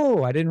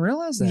 Oh, I didn't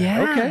realize that.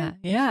 Yeah, okay.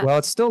 Yeah. Well,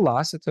 it's still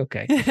lost. It's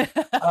okay.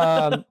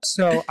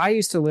 So I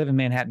used to live in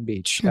Manhattan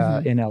Beach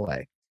in LA.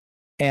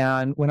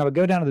 And when I would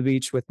go down to the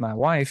beach with my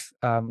wife,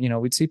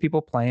 we'd see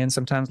people playing,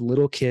 sometimes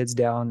little kids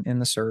down in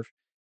the surf.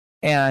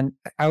 And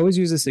I always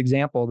use this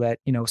example that,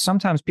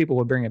 sometimes people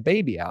would bring a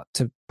baby out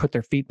to put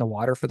their feet in the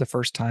water for the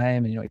first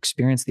time and,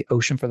 experience the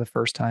ocean for the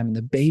first time. And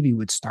the baby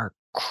would start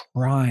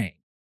crying,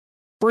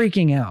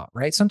 freaking out,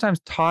 right? Sometimes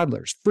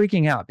toddlers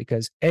freaking out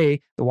because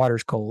A, the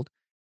water's cold.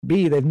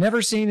 B, they've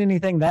never seen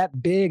anything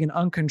that big and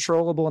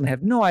uncontrollable and they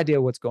have no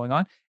idea what's going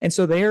on. And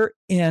so they're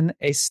in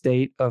a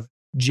state of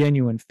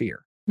genuine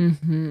fear.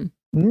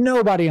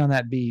 Nobody on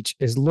that beach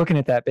is looking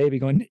at that baby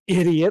going,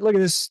 idiot, look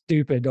at this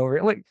stupid over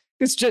here. Like,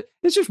 it's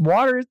just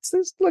water.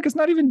 It's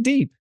not even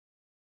deep.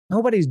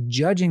 Nobody's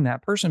judging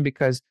that person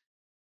because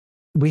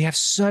we have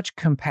such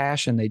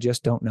compassion. They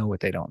just don't know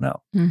what they don't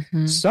know.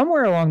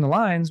 Somewhere along the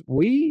lines,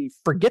 we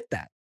forget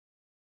that.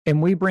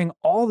 And we bring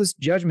all this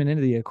judgment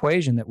into the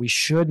equation that we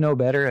should know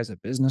better as a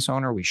business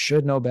owner. We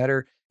should know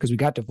better because we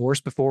got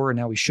divorced before and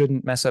now we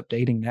shouldn't mess up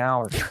dating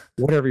now or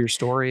whatever your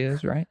story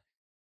is, right?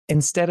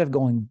 Instead of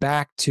going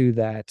back to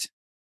that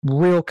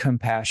real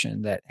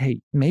compassion that,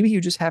 hey, maybe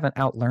you just haven't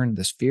outlearned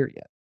this fear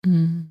yet.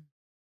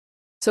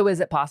 So is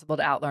it possible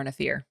to outlearn a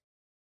fear?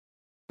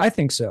 I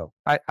think so.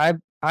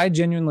 I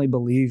genuinely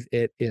believe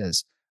it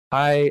is.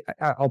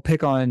 I'll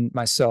pick on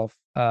myself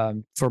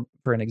for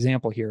an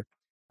example here.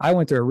 I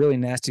went through a really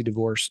nasty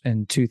divorce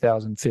in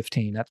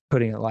 2015. That's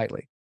putting it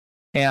lightly.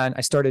 And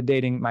I started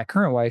dating my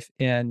current wife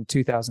in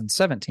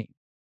 2017.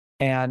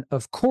 And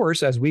of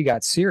course, as we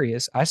got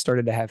serious, I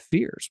started to have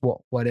fears.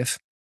 Well, what if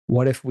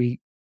we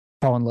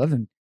fall in love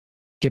and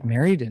get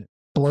married and it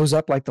blows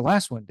up like the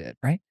last one did,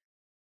 right?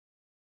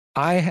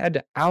 I had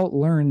to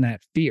outlearn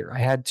that fear. I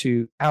had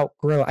to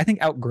outgrow. I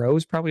think outgrow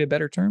is probably a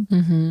better term.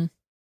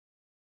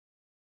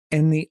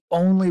 And the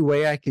only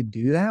way I could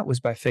do that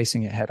was by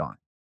facing it head on.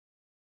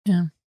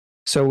 Yeah.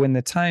 So when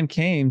the time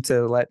came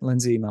to let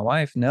Lindsay, my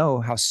wife, know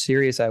how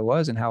serious I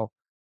was and how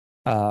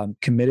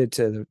committed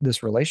to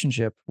this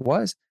relationship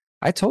was,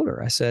 I told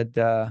her, I said,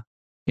 I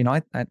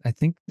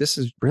think this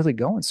is really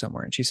going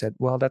somewhere. And she said,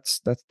 well,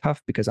 that's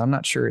tough because I'm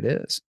not sure it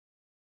is.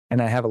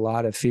 And I have a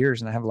lot of fears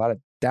and I have a lot of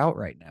doubt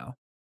right now.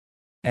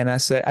 And I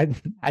said,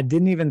 I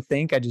didn't even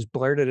think, I just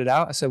blurted it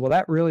out. I said, well,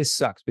 that really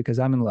sucks because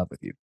I'm in love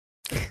with you.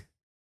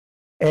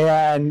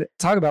 And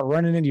talk about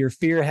running into your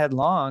fear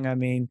headlong. I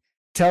mean,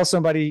 tell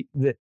somebody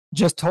that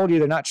just told you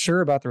they're not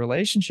sure about the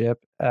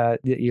relationship, that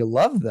you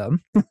love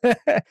them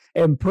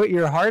and put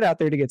your heart out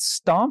there to get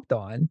stomped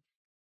on.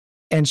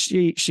 And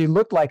she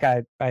looked like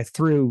I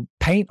threw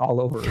paint all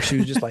over her. She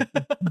was just like,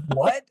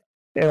 what?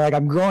 They're like,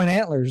 I'm growing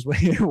antlers.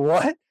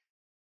 What?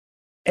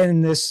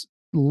 And this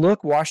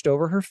look washed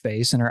over her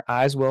face and her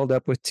eyes welled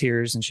up with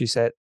tears. And she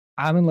said,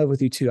 I'm in love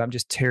with you too. I'm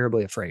just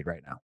terribly afraid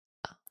right now.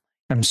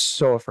 I'm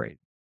so afraid.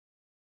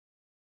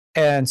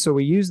 And so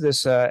we use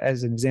this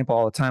as an example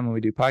all the time when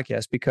we do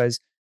podcasts because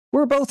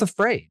we're both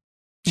afraid.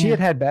 She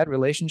had bad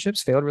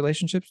relationships, failed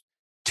relationships,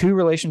 2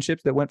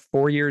 relationships that went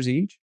 4 years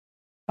each.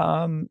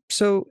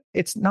 So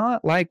it's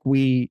not like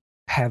we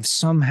have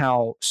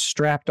somehow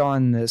strapped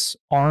on this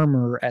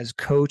armor as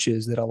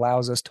coaches that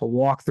allows us to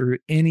walk through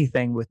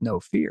anything with no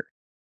fear.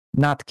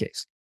 Not the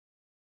case.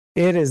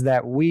 It is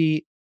that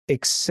we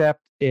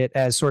accept it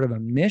as sort of a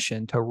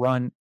mission to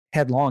run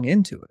headlong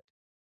into it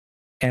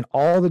and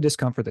all the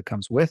discomfort that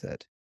comes with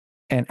it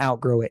and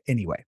outgrow it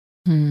anyway.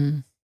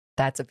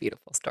 That's a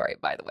beautiful story,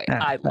 by the way.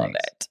 Ah, I love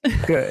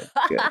it. Good.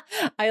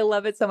 I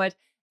love it so much.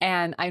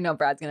 And I know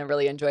Brad's going to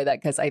really enjoy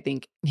that because I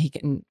think he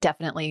can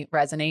definitely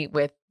resonate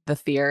with the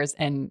fears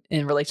and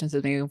in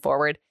relationships moving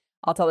forward.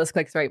 I'll tell this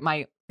quick story.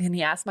 And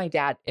he asked my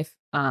dad if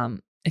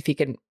he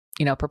can,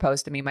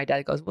 propose to me. My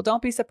dad goes, well,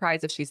 don't be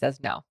surprised if she says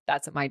no.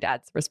 That's what my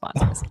dad's response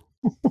was.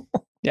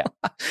 Yeah.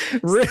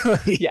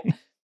 Really? Yeah.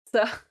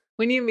 So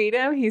when you meet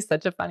him, he's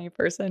such a funny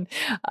person.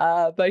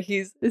 But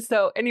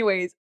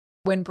anyways,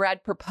 when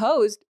Brad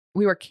proposed,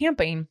 we were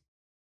camping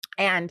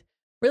and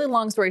really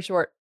long story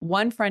short,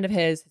 one friend of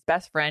his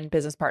best friend,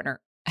 business partner,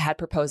 had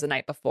proposed the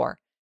night before.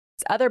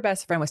 His other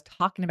best friend was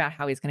talking about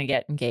how he's going to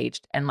get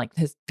engaged, and like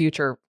his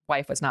future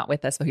wife was not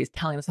with us. So he's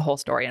telling us the whole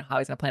story and how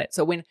he's going to plan it.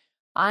 So when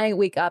I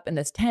wake up in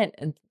this tent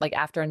and like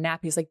after a nap,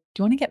 he's like,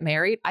 "Do you want to get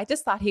married?" I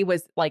just thought he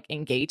was like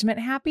engagement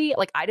happy.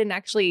 Like I didn't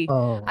actually,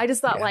 I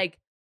just thought like,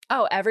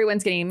 oh,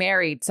 everyone's getting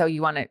married. So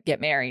you want to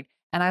get married.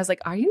 And I was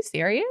like, are you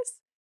serious?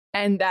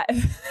 And that,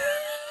 and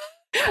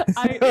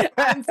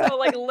so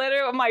like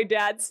literally what my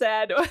dad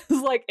said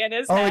was like in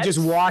his head. It just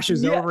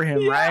washes over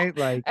him, right?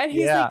 Like, and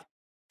he's like,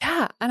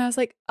 yeah. And I was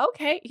like,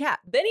 okay, yeah.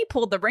 Then he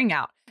pulled the ring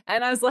out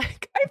and I was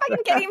like, are you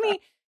fucking kidding me?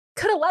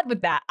 Could have led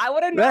with that. I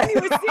would have known he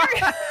was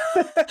serious. I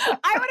would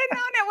have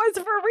known it was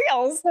for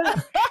reals.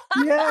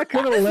 Yeah,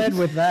 could have led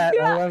with that.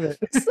 I love it.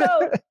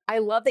 So I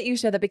love that you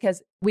shared that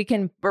because we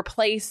can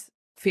replace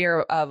fear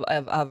of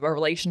a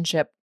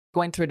relationship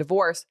going through a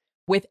divorce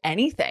with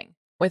anything,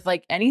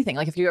 like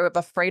if you're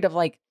afraid of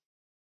like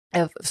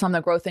of some of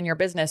the growth in your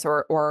business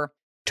or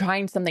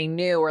trying something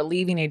new or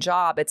leaving a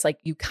job, it's like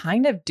you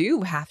kind of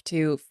do have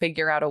to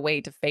figure out a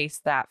way to face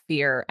that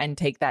fear and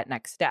take that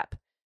next step,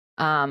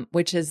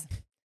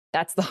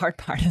 that's the hard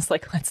part is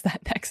like, what's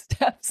that next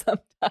step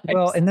sometimes?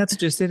 Well, and that's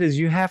just it is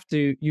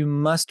you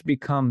must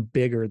become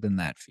bigger than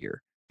that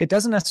fear. It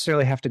doesn't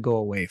necessarily have to go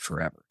away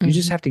forever. You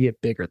just have to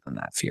get bigger than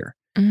that fear.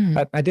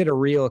 I did a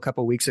reel a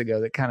couple of weeks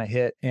ago that kind of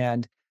hit,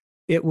 and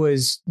it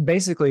was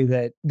basically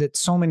that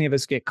so many of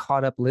us get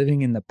caught up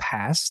living in the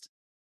past,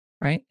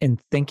 right? And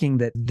thinking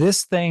that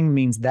this thing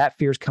means that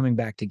fear is coming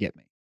back to get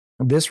me.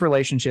 This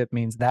relationship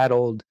means that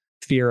old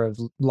fear of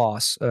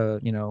loss,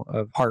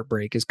 of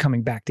heartbreak is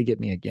coming back to get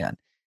me again.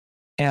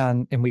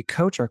 And we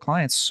coach our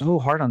clients so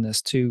hard on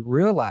this to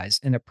realize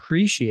and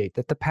appreciate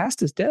that the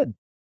past is dead.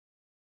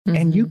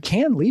 And you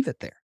can leave it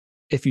there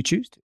if you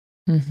choose to.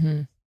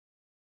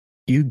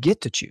 You get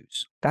to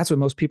choose. That's what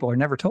most people are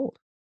never told.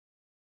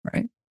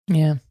 Right?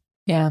 Yeah.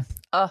 Yeah.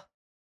 Oh,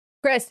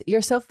 Chris,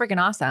 you're so freaking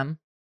awesome.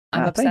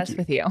 I'm obsessed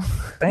with you.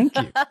 Thank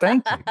you.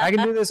 Thank you. I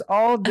can do this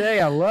all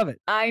day. I love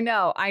it. I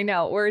know.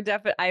 We're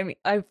definitely,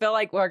 I feel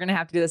like we're going to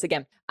have to do this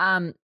again.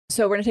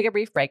 So we're going to take a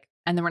brief break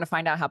and then we're going to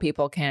find out how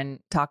people can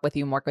talk with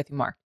you and work with you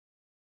more.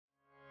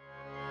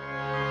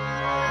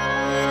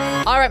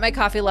 All right, my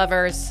coffee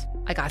lovers,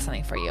 I got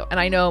something for you. And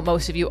I know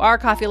most of you are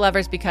coffee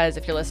lovers because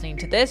if you're listening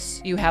to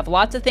this, you have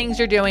lots of things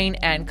you're doing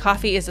and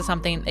coffee is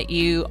something that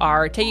you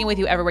are taking with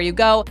you everywhere you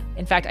go.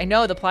 In fact, I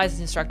know the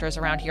Pilates instructors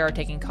around here are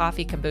taking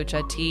coffee,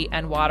 kombucha, tea,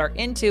 and water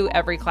into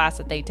every class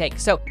that they take.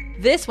 So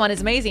this one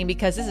is amazing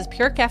because this is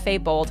Pure Cafe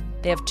Bold.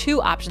 They have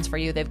two options for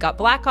you. They've got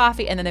black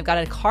coffee and then they've got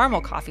a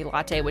caramel coffee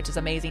latte, which is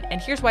amazing.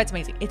 And here's why it's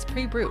amazing. It's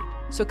pre-brewed.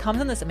 So it comes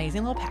in this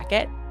amazing little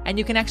packet and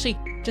you can actually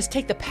just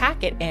take the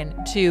packet in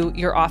to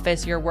your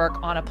office, your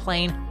work on a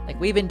plane like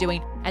we've been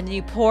doing. And then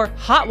you pour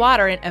hot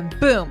water in and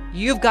boom,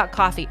 you've got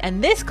coffee.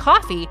 And this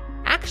coffee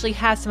actually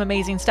has some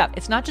amazing stuff.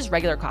 It's not just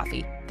regular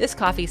coffee. This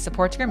coffee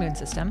supports your immune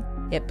system.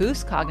 It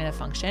boosts cognitive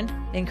function,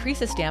 it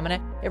increases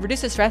stamina, it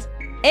reduces stress,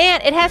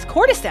 and it has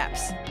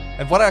cordyceps.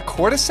 And what are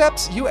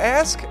cordyceps, you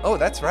ask? Oh,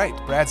 that's right.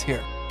 Brad's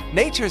here.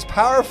 Nature's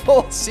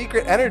powerful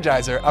secret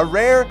energizer, a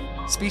rare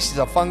species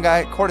of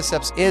fungi.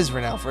 Cordyceps is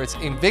renowned for its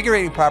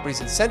invigorating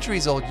properties and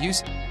centuries-old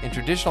use in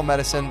traditional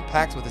medicine,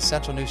 packed with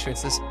essential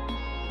nutrients. This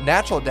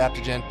natural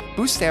adaptogen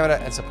boosts stamina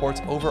and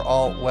supports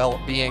overall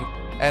well-being.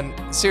 And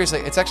seriously,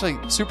 it's actually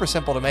super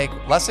simple to make.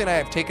 Leslie and I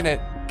have taken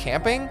it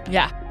camping.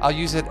 Yeah. I'll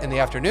use it in the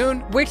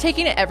afternoon. We're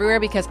taking it everywhere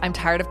because I'm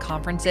tired of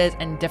conferences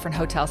and different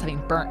hotels having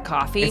burnt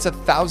coffee. It's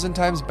 1,000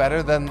 times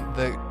better than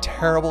the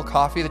terrible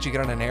coffee that you get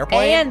on an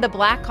airplane. And the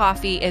black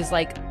coffee is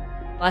like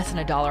less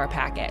than $1 a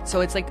packet. So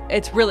it's like,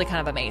 it's really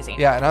kind of amazing.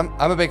 Yeah, and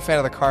I'm a big fan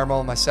of the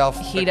caramel myself.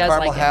 He the does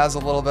caramel like has a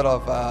little bit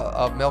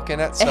of milk in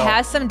it. So. It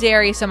has some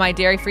dairy, so my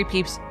dairy-free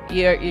peeps,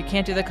 you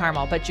can't do the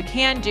caramel, but you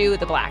can do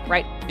the black,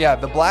 right? Yeah,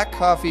 the black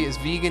coffee is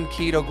vegan,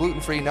 keto,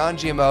 gluten-free,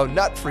 non-GMO,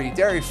 nut-free,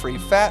 dairy-free,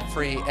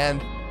 fat-free, and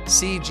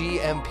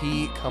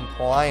CGMP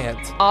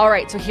compliant. All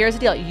right, so here's the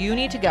deal. You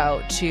need to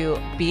go to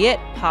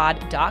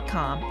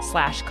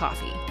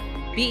beitpod.com/coffee.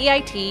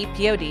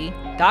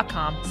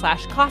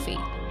 beitpod.com/coffee.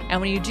 And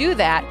when you do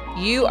that,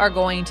 you are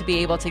going to be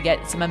able to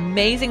get some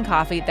amazing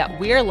coffee that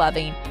we're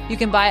loving. You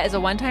can buy it as a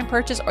one-time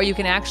purchase, or you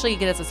can actually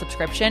get it as a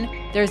subscription.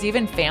 There's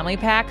even family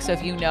packs. So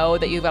if you know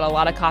that you've got a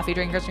lot of coffee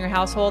drinkers in your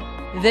household,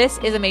 this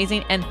is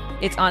amazing. And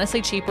it's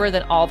honestly cheaper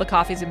than all the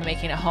coffees we've been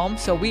making at home.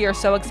 So we are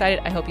so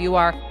excited. I hope you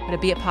are. Go to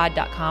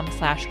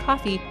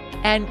beitpod.com/coffee.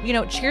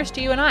 And, cheers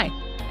to you and I.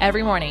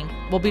 Every morning,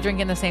 we'll be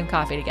drinking the same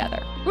coffee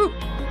together. Woo!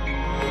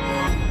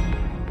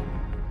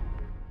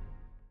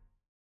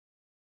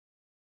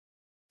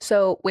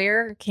 So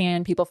where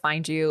can people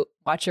find you,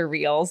 watch your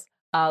reels,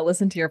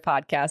 listen to your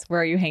podcast?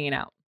 Where are you hanging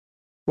out?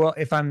 Well,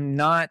 if I'm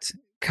not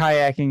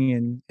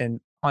kayaking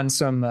and on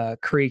some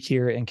creek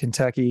here in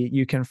Kentucky,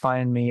 you can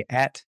find me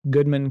at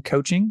Goodman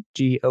Coaching,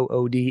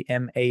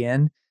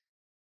 Goodman,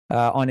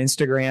 on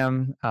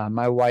Instagram.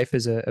 My wife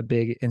is a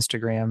big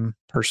Instagram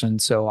person,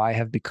 so I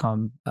have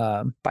become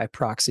by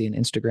proxy an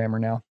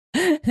Instagrammer now.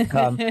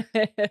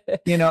 If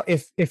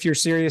you're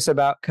serious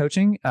about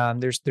coaching,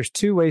 there's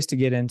two ways to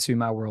get into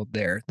my world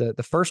there.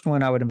 The first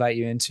one I would invite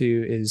you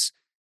into is,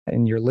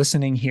 and you're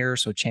listening here,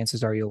 so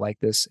chances are you'll like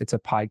this. It's a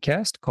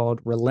podcast called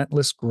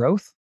Relentless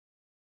Growth.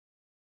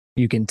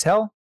 You can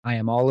tell I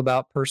am all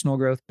about personal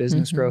growth,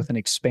 business growth, and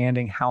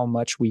expanding how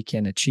much we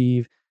can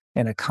achieve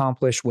and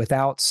accomplish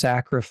without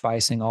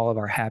sacrificing all of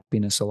our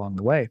happiness along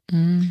the way.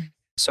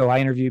 So I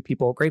interview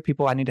people, great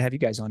people. I need to have you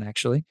guys on,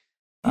 actually.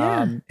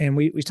 Yeah. And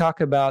we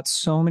talk about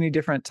so many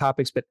different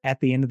topics, but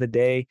at the end of the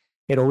day,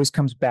 it always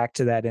comes back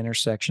to that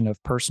intersection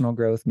of personal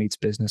growth meets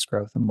business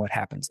growth and what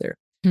happens there.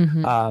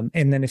 And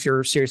then if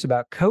you're serious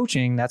about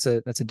coaching, that's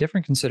a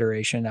different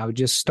consideration. I would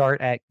just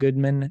start at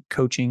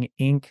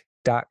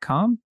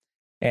goodmancoachinginc.com,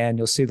 and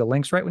you'll see the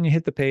links right when you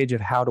hit the page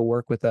of how to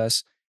work with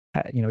us,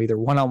 either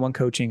one-on-one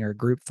coaching or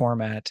group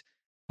format.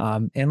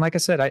 And like I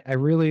said, I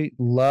really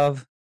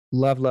love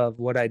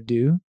what I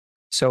do.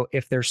 So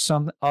if there's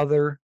some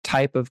other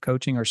type of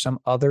coaching or some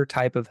other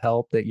type of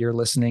help that you're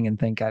listening and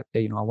think, I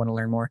want to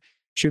learn more,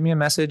 shoot me a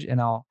message and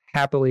I'll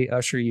happily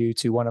usher you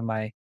to one of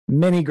my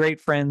many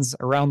great friends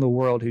around the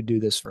world who do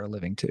this for a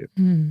living too.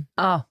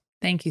 Oh,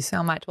 thank you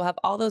so much. We'll have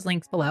all those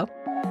links below.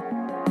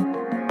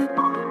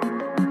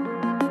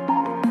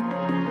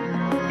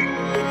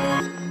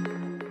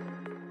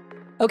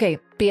 Okay,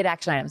 be it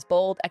action items,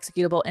 bold,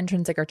 executable,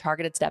 intrinsic, or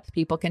targeted steps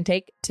people can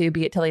take to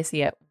be it till they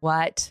see it.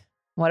 What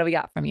do we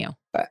got from you?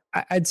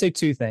 I'd say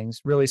two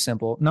things, really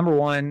simple. Number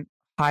one,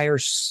 hire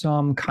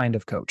some kind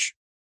of coach.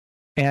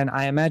 And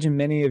I imagine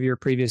many of your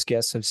previous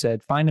guests have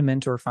said, find a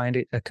mentor,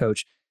 find a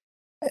coach.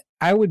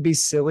 I would be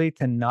silly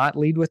to not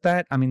lead with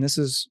that. I mean, this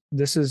is,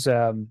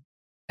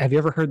 have you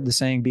ever heard the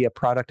saying, be a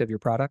product of your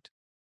product?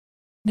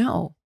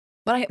 No,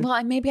 but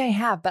maybe I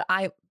have,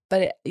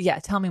 yeah,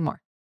 tell me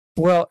more.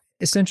 Well,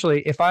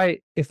 essentially, if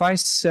I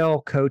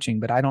sell coaching,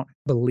 but I don't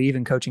believe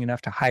in coaching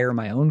enough to hire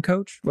my own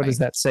coach, what does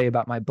that say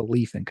about my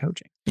belief in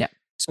coaching? Yeah.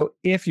 So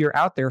if you're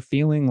out there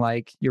feeling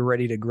like you're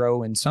ready to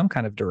grow in some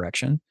kind of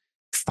direction,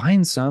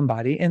 find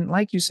somebody. And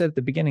like you said at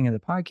the beginning of the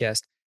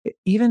podcast,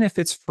 even if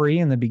it's free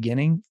in the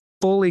beginning,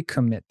 fully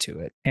commit to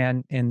it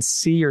and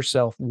see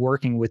yourself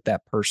working with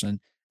that person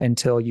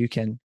until you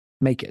can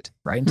make it,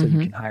 right? Until you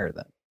can hire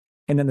them.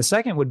 And then the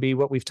second would be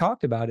what we've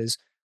talked about is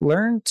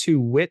learn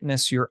to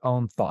witness your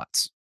own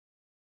thoughts.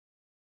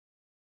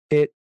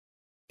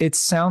 It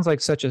sounds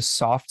like such a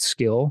soft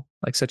skill,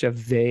 like such a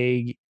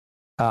vague,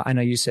 I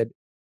know you said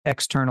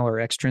external or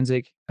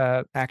extrinsic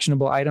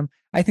actionable item.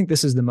 I think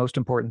this is the most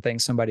important thing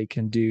somebody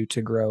can do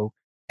to grow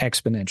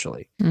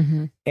exponentially.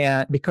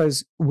 And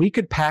because we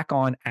could pack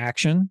on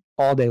action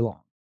all day long.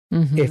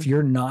 If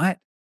you're not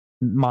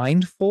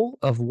mindful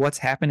of what's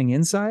happening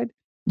inside,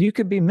 you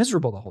could be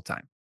miserable the whole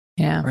time.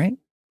 Yeah. Right?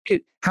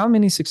 How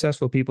many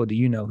successful people do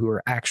you know who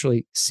are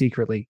actually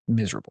secretly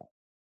miserable?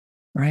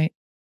 Right?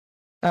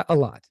 A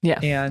lot. Yeah.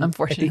 And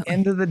unfortunately, at the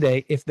end of the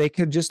day, if they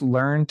could just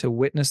learn to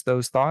witness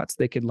those thoughts,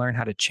 they could learn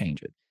how to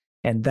change it.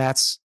 And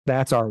that's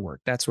our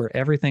work. That's where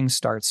everything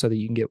starts so that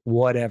you can get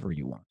whatever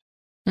you want.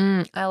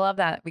 I love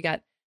that. We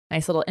got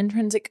nice little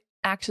intrinsic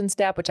action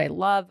step, which I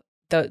love.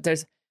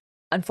 There's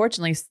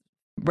unfortunately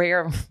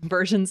rare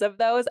versions of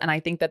those. And I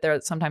think that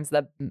they're sometimes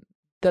the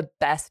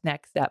best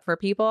next step for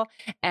people.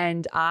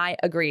 And I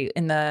agree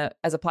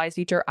as applies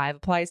teacher, I have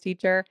applies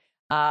teacher,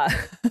 and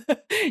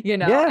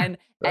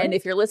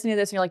if you're listening to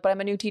this and you're like, but I'm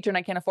a new teacher and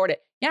I can't afford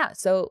it. Yeah.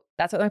 So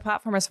that's what my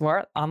platform is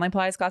for,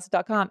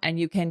 onlineappliesclasses.com. And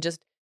you can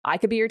I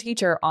could be your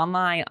teacher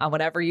online on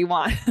whatever you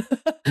want.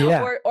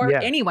 or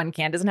anyone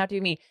can, doesn't have to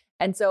be me.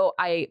 And so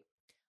I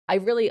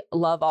really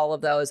love all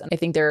of those. And I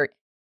think they're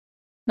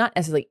not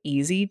necessarily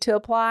easy to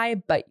apply,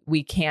 but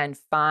we can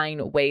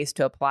find ways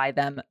to apply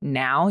them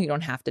now. You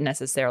don't have to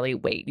necessarily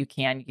wait. You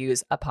can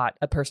use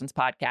a person's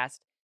podcast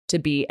to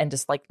be, and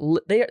just like,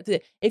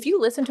 if you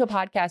listen to a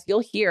podcast,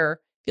 if you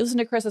listen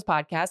to Chris's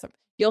podcast,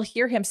 you'll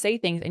hear him say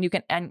things and you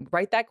can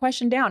write that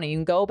question down and you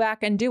can go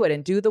back and do it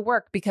and do the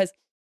work. Because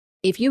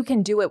if you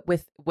can do it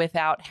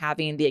without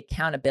having the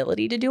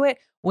accountability to do it,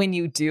 when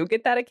you do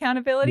get that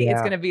accountability,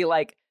 it's going to be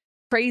like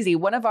crazy.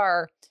 One of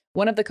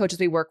the coaches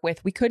we work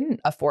with, we couldn't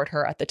afford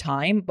her at the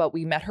time, but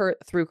we met her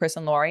through Chris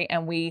and Lori,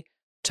 and we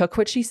took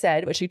what she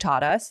said, what she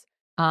taught us,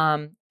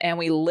 and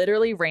we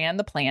literally ran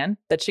the plan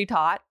that she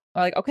taught.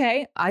 We're like,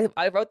 okay,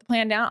 I wrote the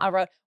plan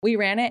down. We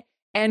ran it,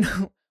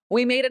 and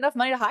we made enough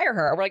money to hire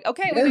her. We're like,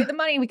 okay, we made the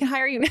money. We can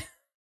hire you.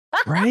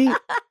 Right.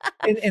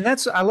 And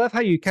I love how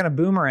you kind of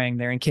boomerang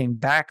there and came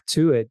back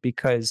to it,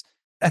 because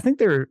I think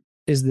there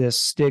is this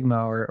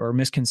stigma or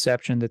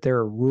misconception that there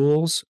are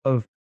rules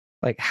of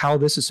like how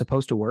this is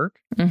supposed to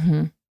work,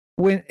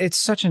 when it's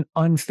such an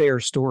unfair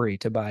story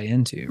to buy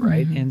into,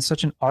 right? And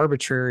such an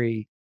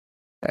arbitrary,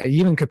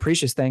 even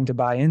capricious thing to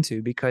buy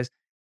into, because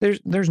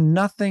there's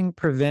nothing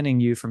preventing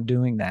you from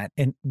doing that,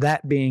 and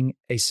that being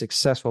a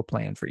successful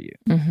plan for you.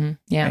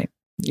 Yeah. Right?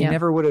 You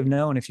never would have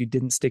known if you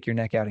didn't stick your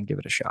neck out and give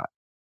it a shot.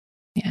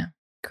 Yeah.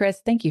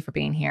 Chris, thank you for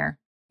being here.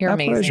 You're My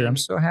amazing. pleasure. I'm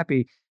so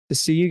happy to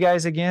see you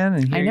guys again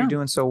and hear you're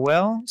doing so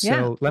well.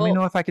 So let me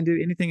know if I can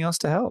do anything else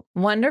to help.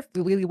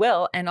 Wonderful. We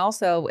will. And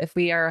also, if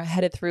we are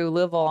headed through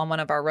Louisville on one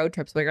of our road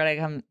trips, we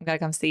gotta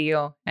come see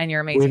you. And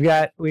you're amazing.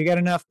 We got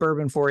enough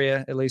bourbon for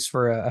you, at least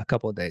for a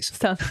couple of days.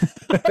 So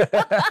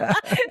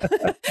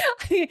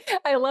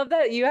I love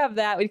that you have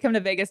that. When you come to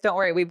Vegas, don't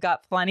worry. We've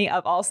got plenty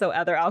of also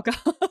other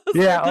alcohols.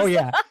 Yeah. Oh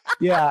yeah.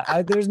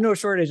 Yeah. There's no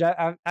shortage.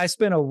 I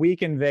spent a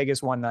week in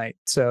Vegas one night.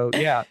 So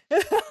yeah.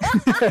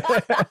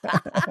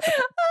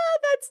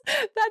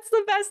 That's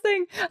the best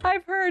thing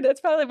I've heard. That's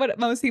probably what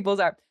most people's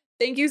are.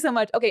 Thank you so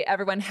much. Okay,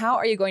 everyone, how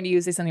are you going to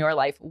use this in your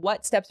life?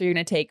 What steps are you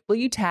going to take? Will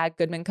you tag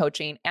Goodman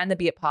Coaching and the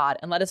Be It Pod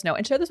and let us know,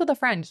 and share this with a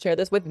friend, share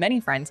this with many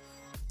friends.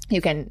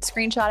 You can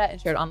screenshot it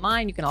and share it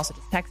online. You can also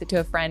just text it to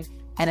a friend.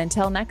 And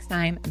until next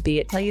time, be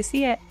it till you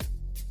see it.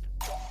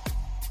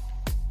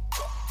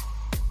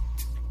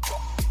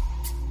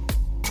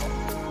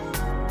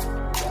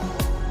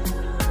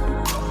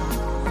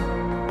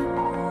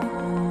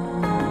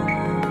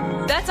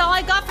 That's all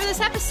I got for this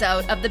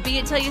episode of the Be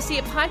It Till You See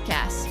It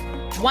podcast.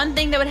 One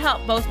thing that would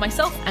help both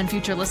myself and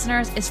future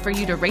listeners is for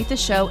you to rate the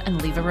show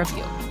and leave a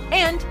review.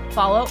 And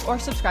follow or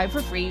subscribe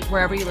for free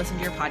wherever you listen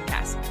to your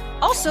podcast.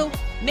 Also,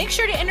 make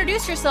sure to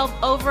introduce yourself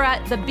over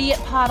at the Be It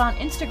Pod on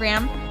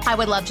Instagram. I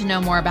would love to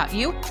know more about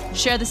you.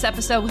 Share this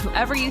episode with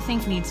whoever you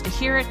think needs to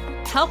hear it.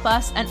 Help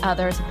us and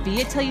others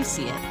be it till you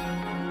see it.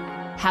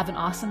 Have an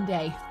awesome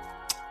day.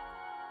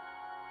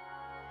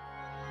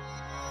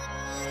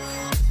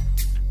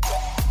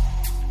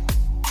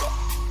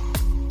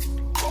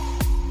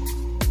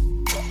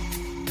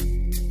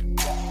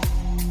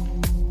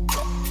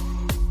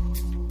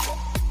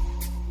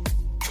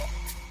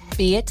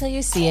 Be It Till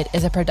You See It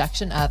is a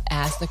production of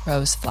As the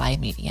Crows Fly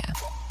Media.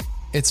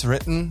 It's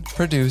written,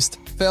 produced,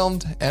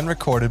 filmed, and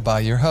recorded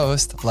by your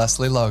host,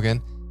 Leslie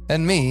Logan,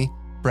 and me,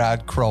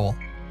 Brad Crowell.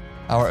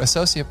 Our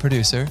associate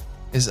producer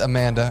is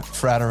Amanda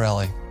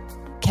Fraterelli.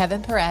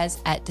 Kevin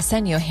Perez at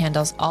Disenyo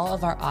handles all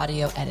of our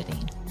audio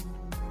editing.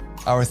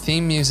 Our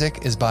theme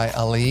music is by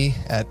Ali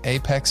at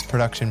Apex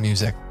Production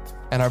Music,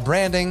 and our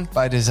branding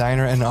by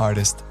designer and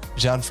artist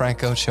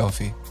Gianfranco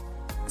Cioffi.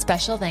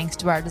 Special thanks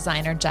to our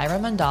designer, Jaira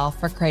Mandal,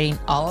 for creating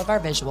all of our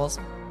visuals,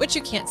 which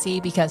you can't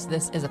see because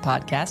this is a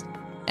podcast,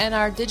 and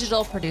our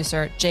digital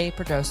producer, Jay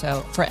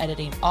Pedroso, for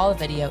editing all the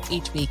video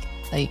each week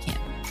so you can.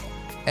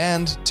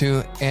 And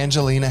to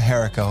Angelina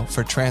Herrico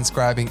for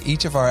transcribing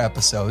each of our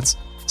episodes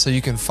so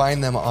you can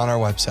find them on our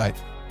website.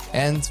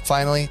 And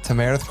finally, to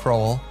Meredith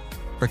Crowell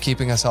for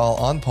keeping us all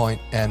on point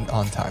and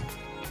on time.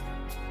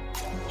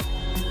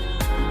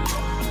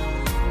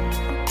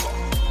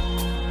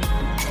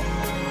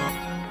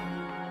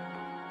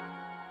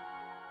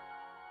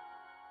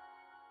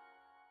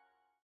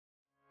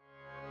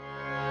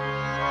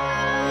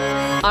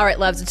 All right,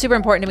 loves, it's super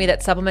important to me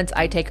that supplements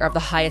I take are of the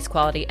highest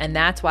quality, and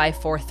that's why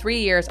for 3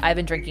 years I've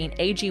been drinking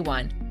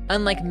AG1.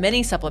 Unlike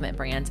many supplement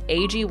brands,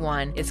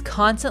 AG1 is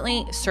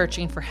constantly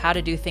searching for how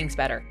to do things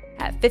better.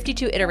 At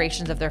 52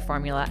 iterations of their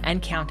formula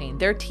and counting,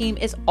 their team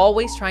is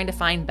always trying to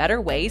find better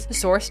ways to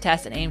source,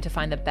 test, and aim to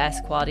find the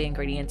best quality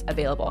ingredients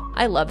available.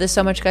 I love this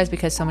so much, guys,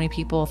 because so many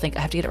people think I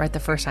have to get it right the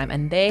first time,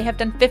 and they have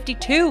done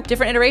 52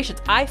 different iterations.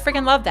 I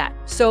freaking love that.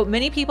 So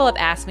many people have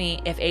asked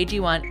me if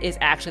AG1 is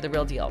actually the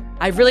real deal.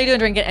 I really do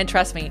drink it, and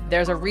trust me,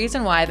 there's a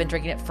reason why I've been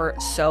drinking it for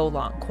so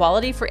long.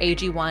 Quality for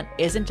AG1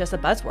 isn't just a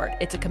buzzword.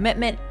 It's a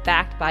commitment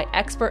backed by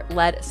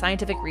expert-led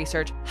scientific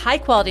research,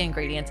 high-quality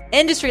ingredients,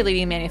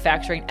 industry-leading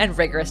manufacturing, and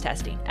rigorous testing.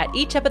 At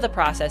each step of the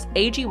process,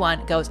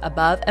 AG1 goes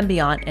above and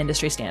beyond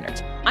industry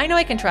standards. I know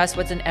I can trust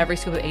what's in every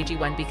scoop of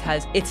AG1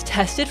 because it's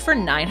tested for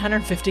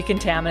 950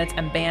 contaminants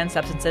and banned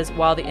substances,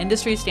 while the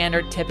industry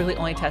standard typically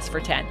only tests for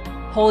 10.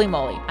 Holy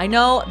moly. I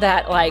know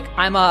that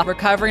I'm a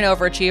recovering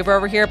overachiever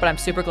over here, but I'm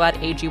super glad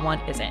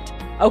AG1 isn't.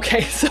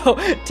 Okay, so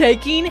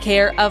taking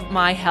care of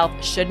my health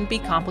shouldn't be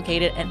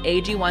complicated, and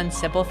AG1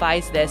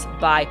 simplifies this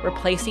by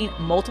replacing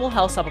multiple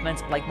health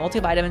supplements like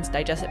multivitamins,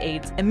 digestive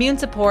aids, immune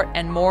support,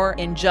 and more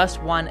in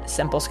just one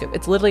simple scoop.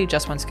 It's literally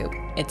just one scoop.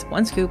 It's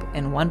one scoop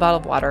in one bottle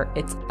of water.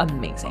 It's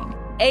amazing.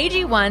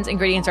 AG1's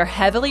ingredients are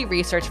heavily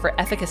researched for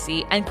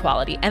efficacy and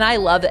quality, and I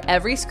love that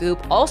every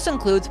scoop also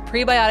includes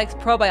prebiotics,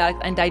 probiotics,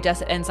 and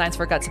digestive enzymes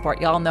for gut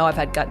support. Y'all know I've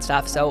had gut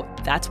stuff, so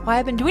that's why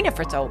I've been doing it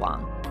for so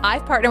long.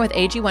 I've partnered with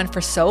AG1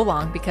 for so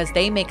long because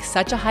they make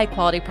such a high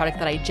quality product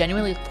that I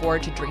genuinely look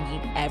forward to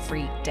drinking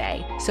every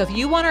day. So if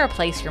you want to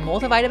replace your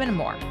multivitamin and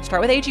more,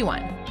 start with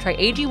AG1. Try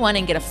AG1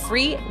 and get a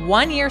free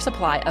 1-year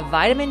supply of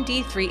vitamin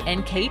D3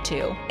 and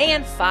K2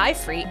 and 5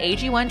 free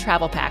AG1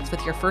 travel packs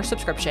with your first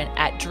subscription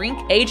at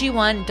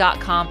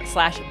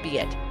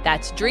drinkag1.com/beeit.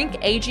 That's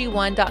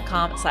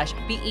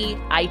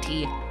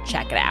drinkag1.com/BEIT.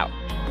 Check it out.